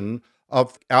Constitution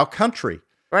of our country.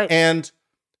 Right. And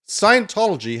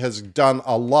Scientology has done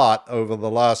a lot over the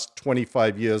last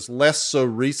 25 years, less so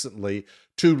recently,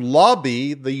 to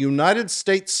lobby the United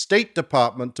States State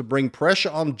Department to bring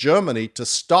pressure on Germany to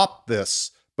stop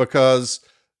this, because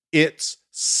it's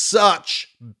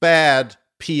such bad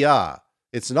PR.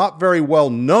 It's not very well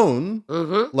known.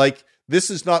 Mm-hmm. Like, this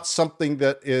is not something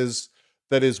that is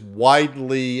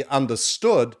widely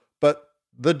understood, but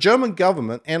the German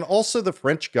government, and also the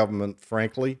French government,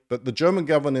 frankly, but the German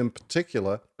government in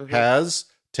particular, has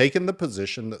taken the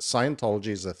position that Scientology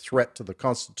is a threat to the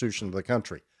Constitution of the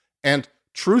country. And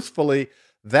truthfully,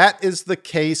 that is the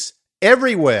case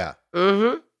everywhere.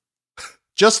 Mm-hmm.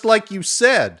 Just like you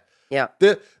said. Yeah.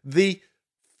 The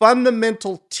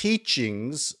fundamental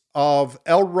teachings of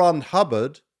L. Ron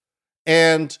Hubbard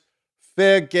and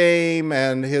fair game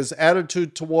and his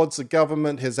attitude towards the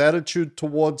government, his attitude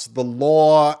towards the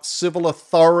law, civil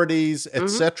authorities,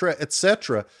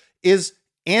 etc., is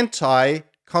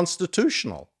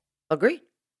anti-constitutional. Agreed.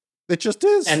 It just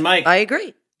is. And Mike, I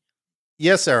agree.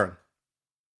 Yes, Aaron.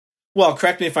 well,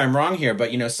 correct me if I'm wrong here,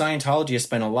 but Scientology has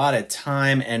spent a lot of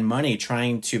time and money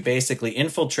trying to basically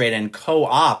infiltrate and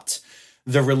co-opt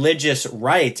the religious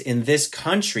right in this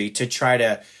country to try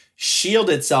to shield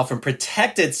itself and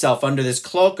protect itself under this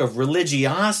cloak of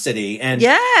religiosity. And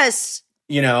Yes.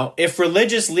 if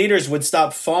religious leaders would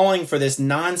stop falling for this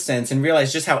nonsense and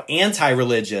realize just how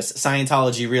anti-religious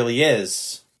Scientology really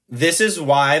is. This is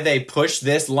why they push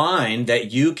this line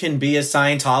that you can be a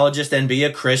Scientologist and be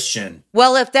a Christian.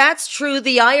 Well, if that's true,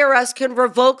 the IRS can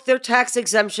revoke their tax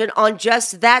exemption on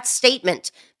just that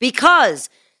statement, because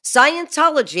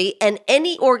Scientology and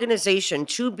any organization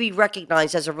to be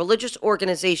recognized as a religious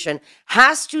organization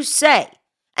has to say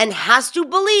and has to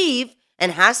believe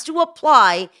and has to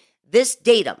apply this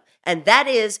datum. And that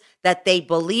is that they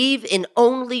believe in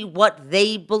only what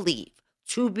they believe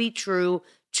to be true,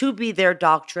 to be their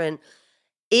doctrine.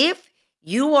 If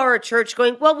you are a church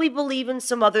going, well, we believe in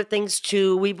some other things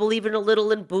too. We believe in a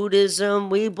little in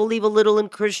Buddhism. We believe a little in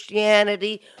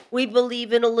Christianity. We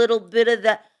believe in a little bit of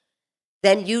that.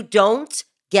 Then you don't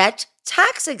get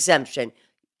tax exemption.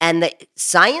 And the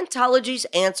Scientology's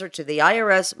answer to the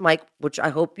IRS, Mike, which I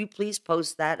hope you please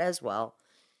post that as well.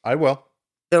 I will.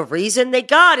 The reason they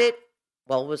got it,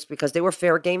 well, was because they were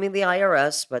fair gaming the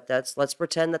IRS, but let's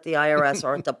pretend that the IRS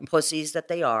aren't the pussies that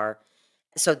they are.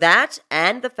 So that,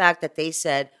 and the fact that they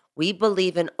said, we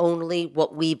believe in only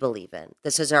what we believe in.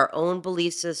 This is our own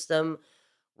belief system.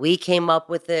 We came up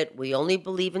with it. We only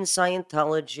believe in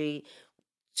Scientology.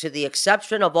 To the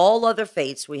exception of all other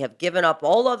faiths, we have given up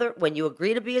all other. When you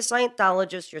agree to be a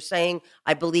Scientologist, you're saying,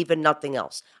 I believe in nothing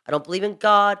else. I don't believe in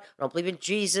God. I don't believe in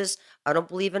Jesus. I don't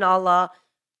believe in Allah.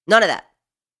 None of that.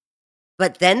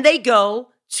 But then they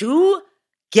go to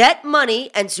get money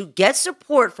and to get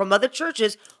support from other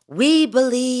churches. We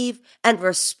believe and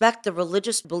respect the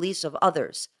religious beliefs of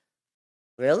others.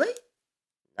 Really?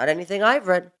 Not anything I've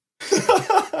read.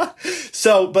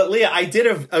 But Leah, I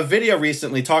did a video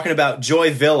recently talking about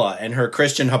Joy Villa and her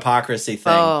Christian hypocrisy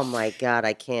thing. Oh my God,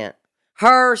 I can't.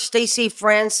 Her, Stacey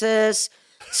Francis,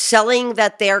 selling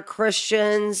that they're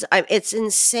Christians. It's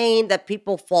insane that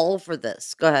people fall for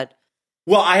this. Go ahead.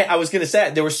 Well, I was going to say,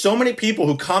 there were so many people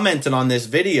who commented on this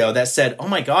video that said, oh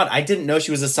my God, I didn't know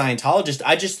she was a Scientologist.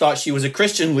 I just thought she was a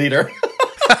Christian leader.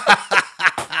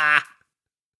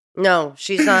 No,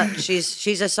 she's not.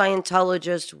 She's a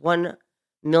Scientologist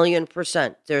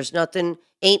 1,000,000%. There's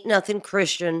ain't nothing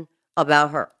Christian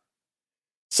about her.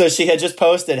 So she had just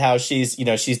posted how she's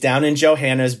down in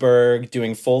Johannesburg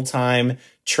doing full-time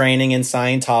training in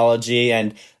Scientology,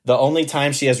 and the only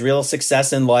time she has real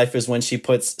success in life is when she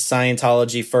puts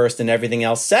Scientology first and everything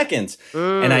else second.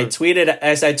 And I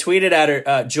tweeted at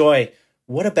her, Joy,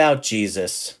 what about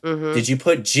Jesus? Mm-hmm. Did you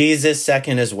put Jesus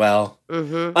second as well?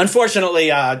 Mm-hmm. Unfortunately,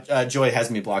 Joy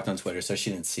has me blocked on Twitter, so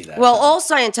she didn't see that. Well, all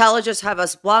Scientologists have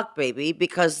us blocked, baby,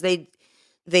 because they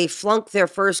flunked their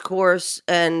first course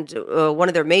and one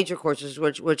of their major courses,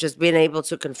 which is being able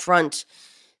to confront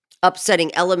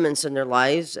upsetting elements in their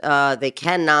lives. They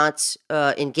cannot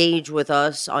engage with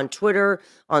us on Twitter,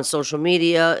 on social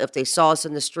media. If they saw us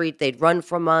in the street, they'd run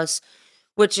from us,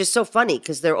 which is so funny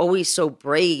because they're always so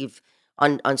brave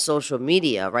on social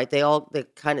media, right? They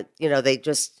kind of, they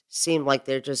just seem like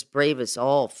they're just brave as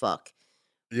all fuck,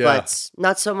 Yeah. but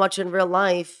not so much in real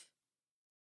life.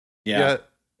 Yeah.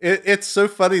 It's so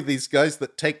funny, these guys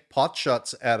that take pot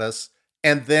shots at us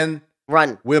and then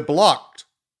Run. we're blocked.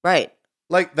 Right.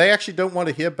 Like, they actually don't want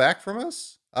to hear back from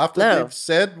us after No. they've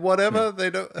said whatever.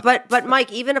 They don't. But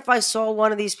Mike, even if I saw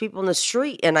one of these people in the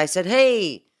street and I said,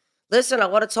 "Hey, listen, I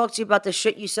want to talk to you about the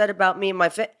shit you said about me and my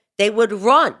they would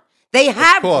run. They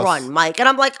have course. run, Mike. And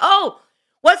I'm like, "Oh,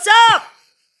 what's up?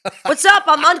 What's up?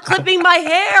 I'm unclipping my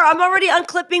hair. I'm already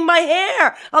unclipping my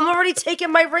hair. I'm already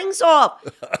taking my rings off.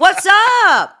 What's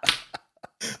up?"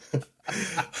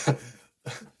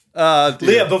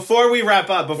 Leah, before we wrap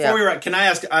up, can I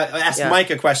ask Mike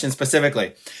a question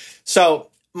specifically? So,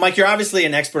 Mike, you're obviously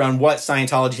an expert on what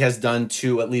Scientology has done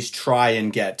to at least try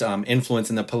and get influence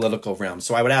in the political realm.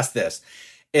 So I would ask this.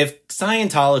 If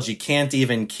Scientology can't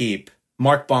even keep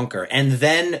Mark Bunker and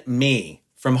then me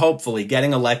from hopefully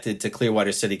getting elected to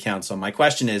Clearwater City Council, my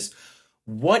question is,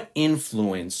 what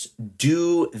influence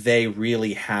do they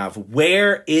really have?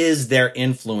 Where is their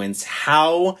influence?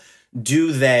 What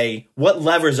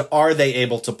levers are they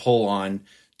able to pull on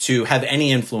to have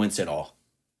any influence at all?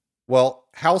 Well,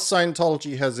 how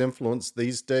Scientology has influence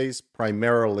these days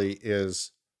primarily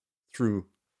is through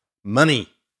money.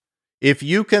 If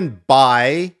you can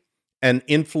buy an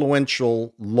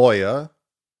influential lawyer,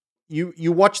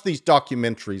 you watch these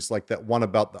documentaries like that one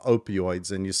about the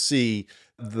opioids, and you see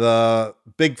the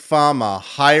big pharma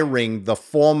hiring the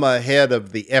former head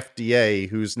of the FDA,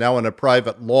 who's now in a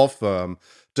private law firm,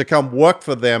 to come work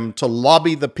for them to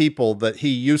lobby the people that he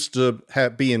used to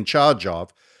be in charge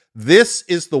of. This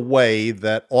is the way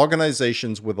that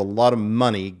organizations with a lot of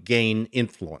money gain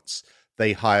influence.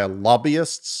 They hire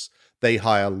lobbyists, they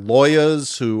hire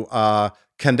lawyers who are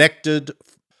connected.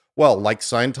 Well, like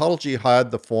Scientology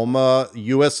hired the former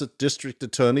U.S. District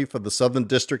Attorney for the Southern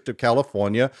District of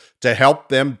California to help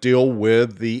them deal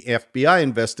with the FBI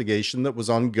investigation that was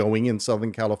ongoing in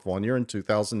Southern California in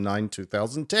 2009,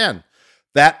 2010.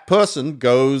 That person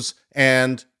goes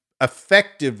and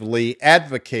effectively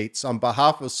advocates on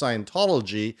behalf of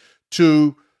Scientology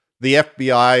to the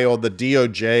FBI or the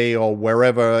DOJ or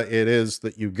wherever it is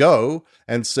that you go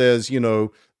and says,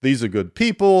 these are good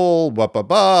people, blah, blah,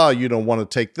 blah, you don't want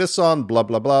to take this on, blah,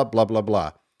 blah, blah, blah, blah,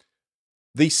 blah.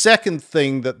 The second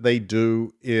thing that they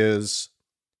do is,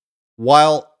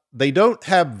 while they don't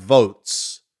have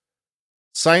votes,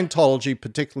 Scientology,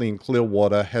 particularly in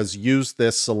Clearwater, has used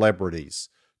their celebrities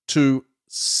to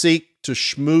seek to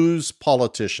schmooze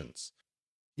politicians.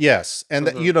 Yes, and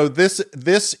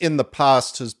this in the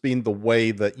past has been the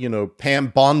way that Pam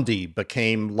Bondi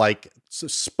became like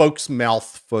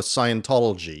spokesmouth for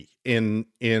Scientology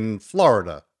in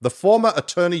Florida. The former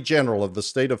Attorney General of the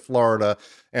state of Florida,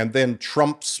 and then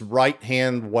Trump's right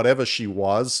hand, whatever she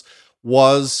was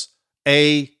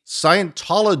a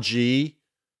Scientology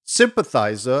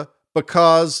sympathizer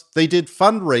because they did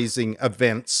fundraising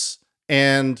events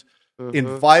and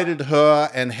invited her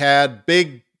and had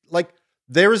big,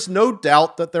 there is no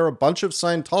doubt that there are a bunch of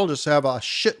Scientologists who have a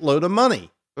shitload of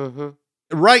money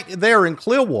right there in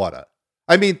Clearwater.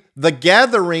 I mean, the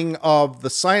gathering of the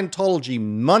Scientology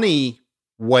money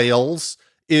whales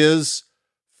is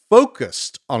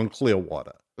focused on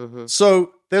Clearwater.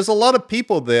 So there's a lot of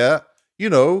people there.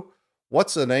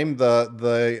 What's her name?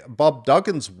 The Bob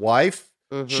Duggan's wife.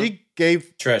 She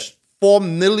gave Trish $4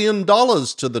 million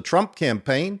to the Trump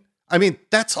campaign. I mean,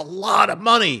 that's a lot of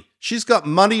money. She's got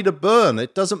money to burn.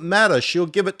 It doesn't matter. She'll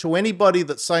give it to anybody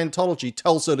that Scientology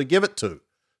tells her to give it to.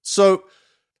 So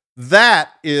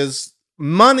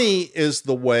money is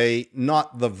the way,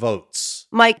 not the votes.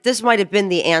 Mike, this might have been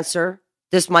the answer.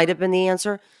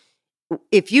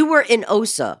 If you were in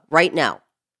OSA right now.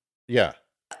 Yeah.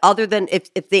 Other than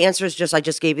if the answer is I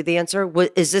just gave you the answer,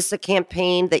 is this a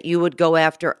campaign that you would go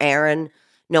after Aaron,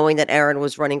 knowing that Aaron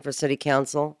was running for city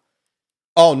council?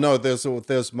 Oh, no,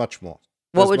 there's much more.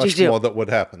 What would you do? More that would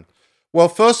happen. Well,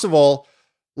 first of all,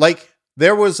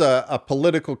 there was a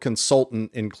political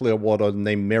consultant in Clearwater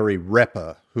named Mary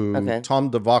Repper, who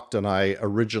Tom DeVocht and I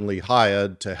originally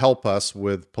hired to help us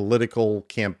with political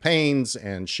campaigns,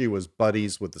 and she was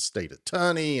buddies with the state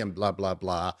attorney and blah, blah,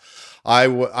 blah. I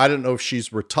don't know if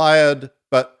she's retired,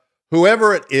 but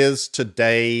whoever it is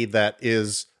today that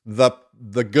is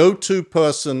the go-to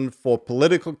person for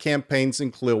political campaigns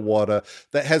in Clearwater,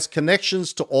 that has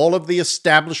connections to all of the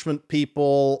establishment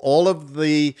people, all of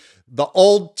the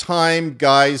old-time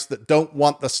guys that don't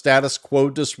want the status quo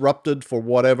disrupted for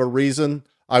whatever reason,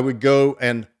 I would go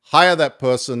and hire that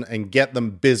person and get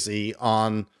them busy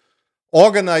on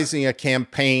organizing a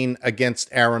campaign against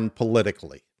Aaron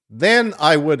politically. then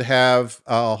I would have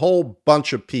a whole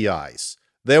bunch of PIs.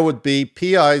 There would be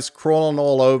PIs crawling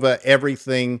all over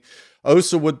everything.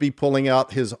 Osa would be pulling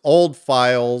out his old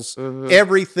files,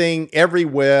 everything,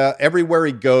 everywhere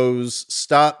he goes,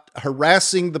 start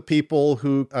harassing the people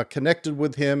who are connected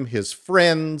with him, his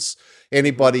friends,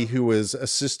 anybody who is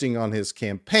assisting on his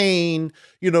campaign,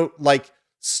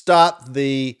 start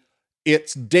the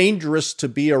 "it's dangerous to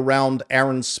be around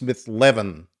Aaron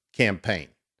Smith-Levin" campaign.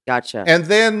 Gotcha. And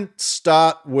then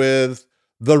start with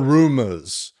the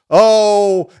rumors.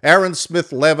 Oh, Aaron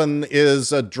Smith-Levin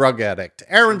is a drug addict.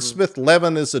 Aaron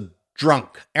Smith-Levin is a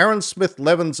drunk. Aaron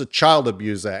Smith-Levin's a child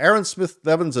abuser. Aaron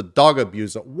Smith-Levin's a dog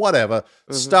abuser. Whatever.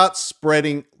 Start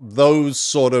spreading those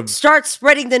sort of... Start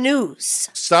spreading the news.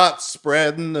 Start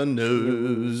spreading the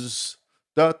news.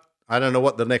 I don't know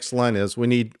what the next line is. We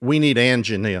need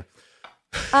Ange in here.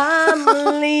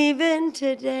 I'm leaving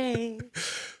today.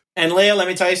 And Leah, let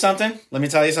me tell you something.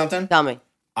 Tell me.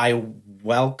 I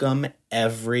welcome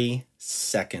every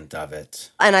second of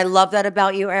it. And I love that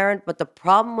about you, Aaron. But the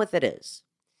problem with it is,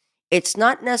 it's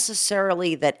not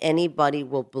necessarily that anybody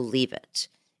will believe it.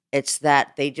 It's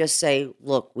that they just say,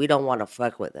 look, we don't want to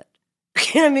fuck with it.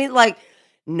 You know what I mean? Like,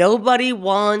 nobody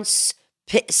wants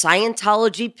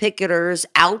Scientology picketers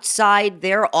outside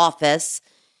their office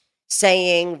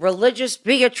saying religious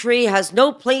bigotry has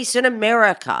no place in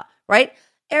America, right?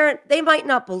 Aaron, they might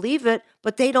not believe it,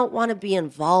 but they don't want to be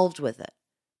involved with it.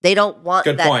 They don't want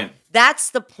that. Good point. That's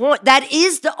the point. That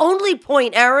is the only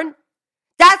point, Aaron.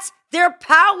 That's their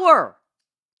power.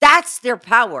 That's their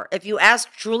power. If you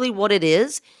ask truly what it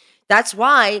is, that's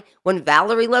why when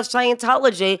Valerie left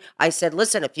Scientology, I said,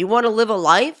 listen, if you want to live a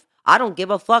life, I don't give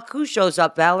a fuck who shows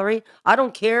up, Valerie. I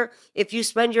don't care if you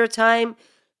spend your time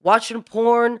watching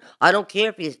porn. I don't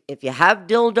care if you have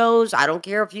dildos. I don't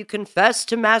care if you confess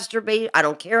to masturbate. I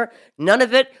don't care. None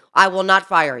of it. I will not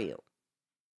fire you.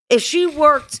 If she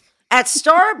worked at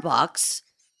Starbucks,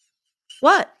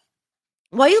 what?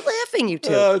 Why are you laughing, you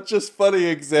two? Just funny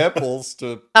examples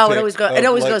to. Oh, it always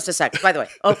goes to sex. By the way,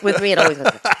 with me, it always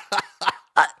goes to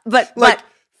sex. But.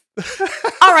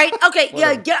 All right. Okay.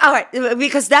 Yeah. All right.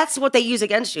 Because that's what they use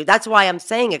against you. That's why I'm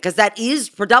saying it. Because that is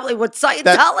predominantly what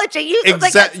Scientology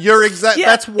uses. You're exact. Yeah,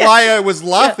 that's why I was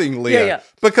laughing, Leah. Yeah.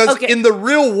 Because in the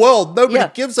real world, nobody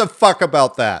gives a fuck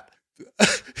about that.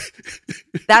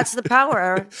 That's the power,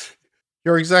 Aaron.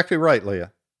 You're exactly right,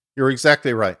 Leah. You're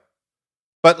exactly right.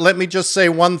 But let me just say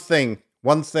one thing,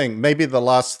 maybe the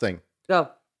last thing. Go.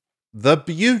 The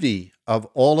beauty of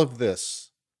all of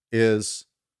this is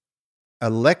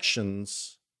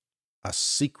elections are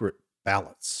secret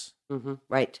ballots.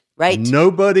 Right.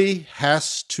 Nobody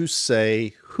has to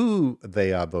say who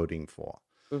they are voting for.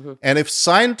 And if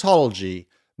Scientology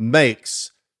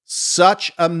makes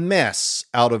such a mess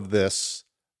out of this,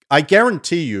 I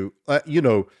guarantee you,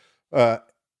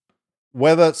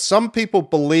 whether some people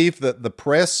believe that the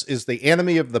press is the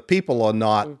enemy of the people or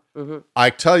not, I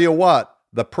tell you what,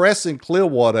 the press in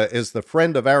Clearwater is the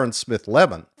friend of Aaron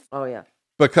Smith-Levin. Oh, yeah.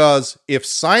 Because if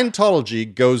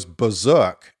Scientology goes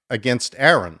berserk against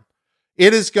Aaron,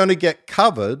 it is going to get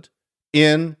covered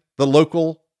in the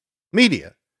local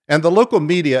media. And the local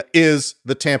media is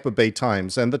the Tampa Bay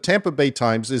Times. And the Tampa Bay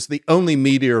Times is the only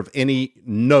media of any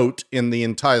note in the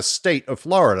entire state of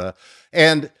Florida.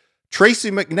 And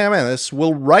Tracy McManus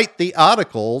will write the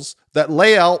articles that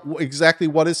lay out exactly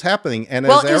what is happening. And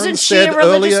as Aaron said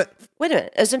earlier... Wait a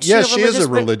minute. Isn't she she is a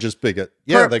religious bigot.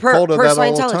 Yeah, they called her that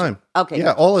all the time. Okay.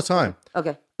 Yeah, all the time.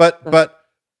 Okay. But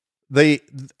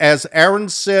as Aaron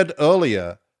said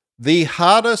earlier, the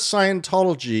harder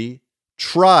Scientology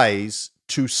tries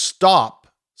to stop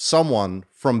someone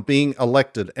from being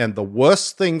elected and the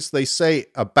worse things they say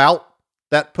about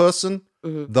that person,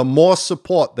 the more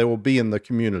support there will be in the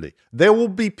community. There will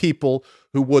be people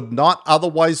who would not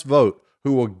otherwise vote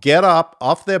who will get up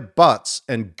off their butts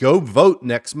and go vote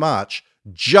next March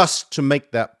just to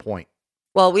make that point.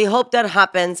 Well, we hope that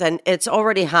happens, and it's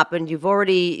already happened. You've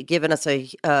already given us,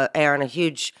 Aaron, a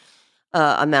huge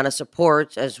amount of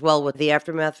support as well with the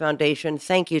Aftermath Foundation.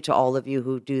 Thank you to all of you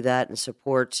who do that and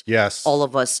support all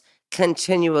of us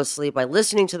continuously by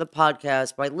listening to the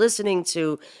podcast, by listening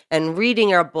to and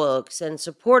reading our books and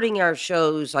supporting our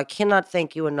shows. I cannot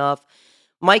thank you enough.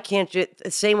 Mike can't do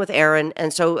it. Same with Aaron.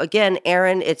 And so, again,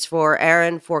 Aaron, it's for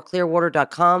Aaron for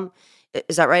Clearwater.com.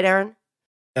 Is that right, Aaron?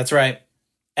 That's right.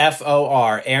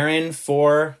 FOR, Aaron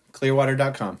for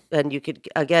Clearwater.com. And you could,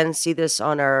 again, see this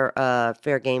on our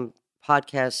Fair Game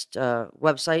podcast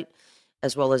website,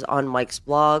 as well as on Mike's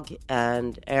blog.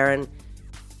 And Aaron,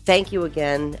 thank you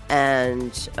again.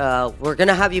 And we're going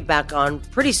to have you back on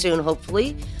pretty soon,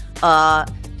 hopefully.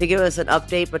 to give us an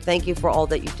update, but thank you for all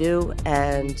that you do.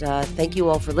 And thank you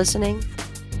all for listening.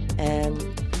 And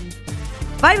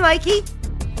bye, Mikey.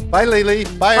 Bye, Lily.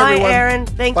 Bye, everyone. Bye, Aaron.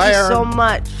 Thank Bye, you Aaron. so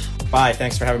much. Bye.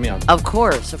 Thanks for having me on. Of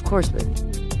course, baby.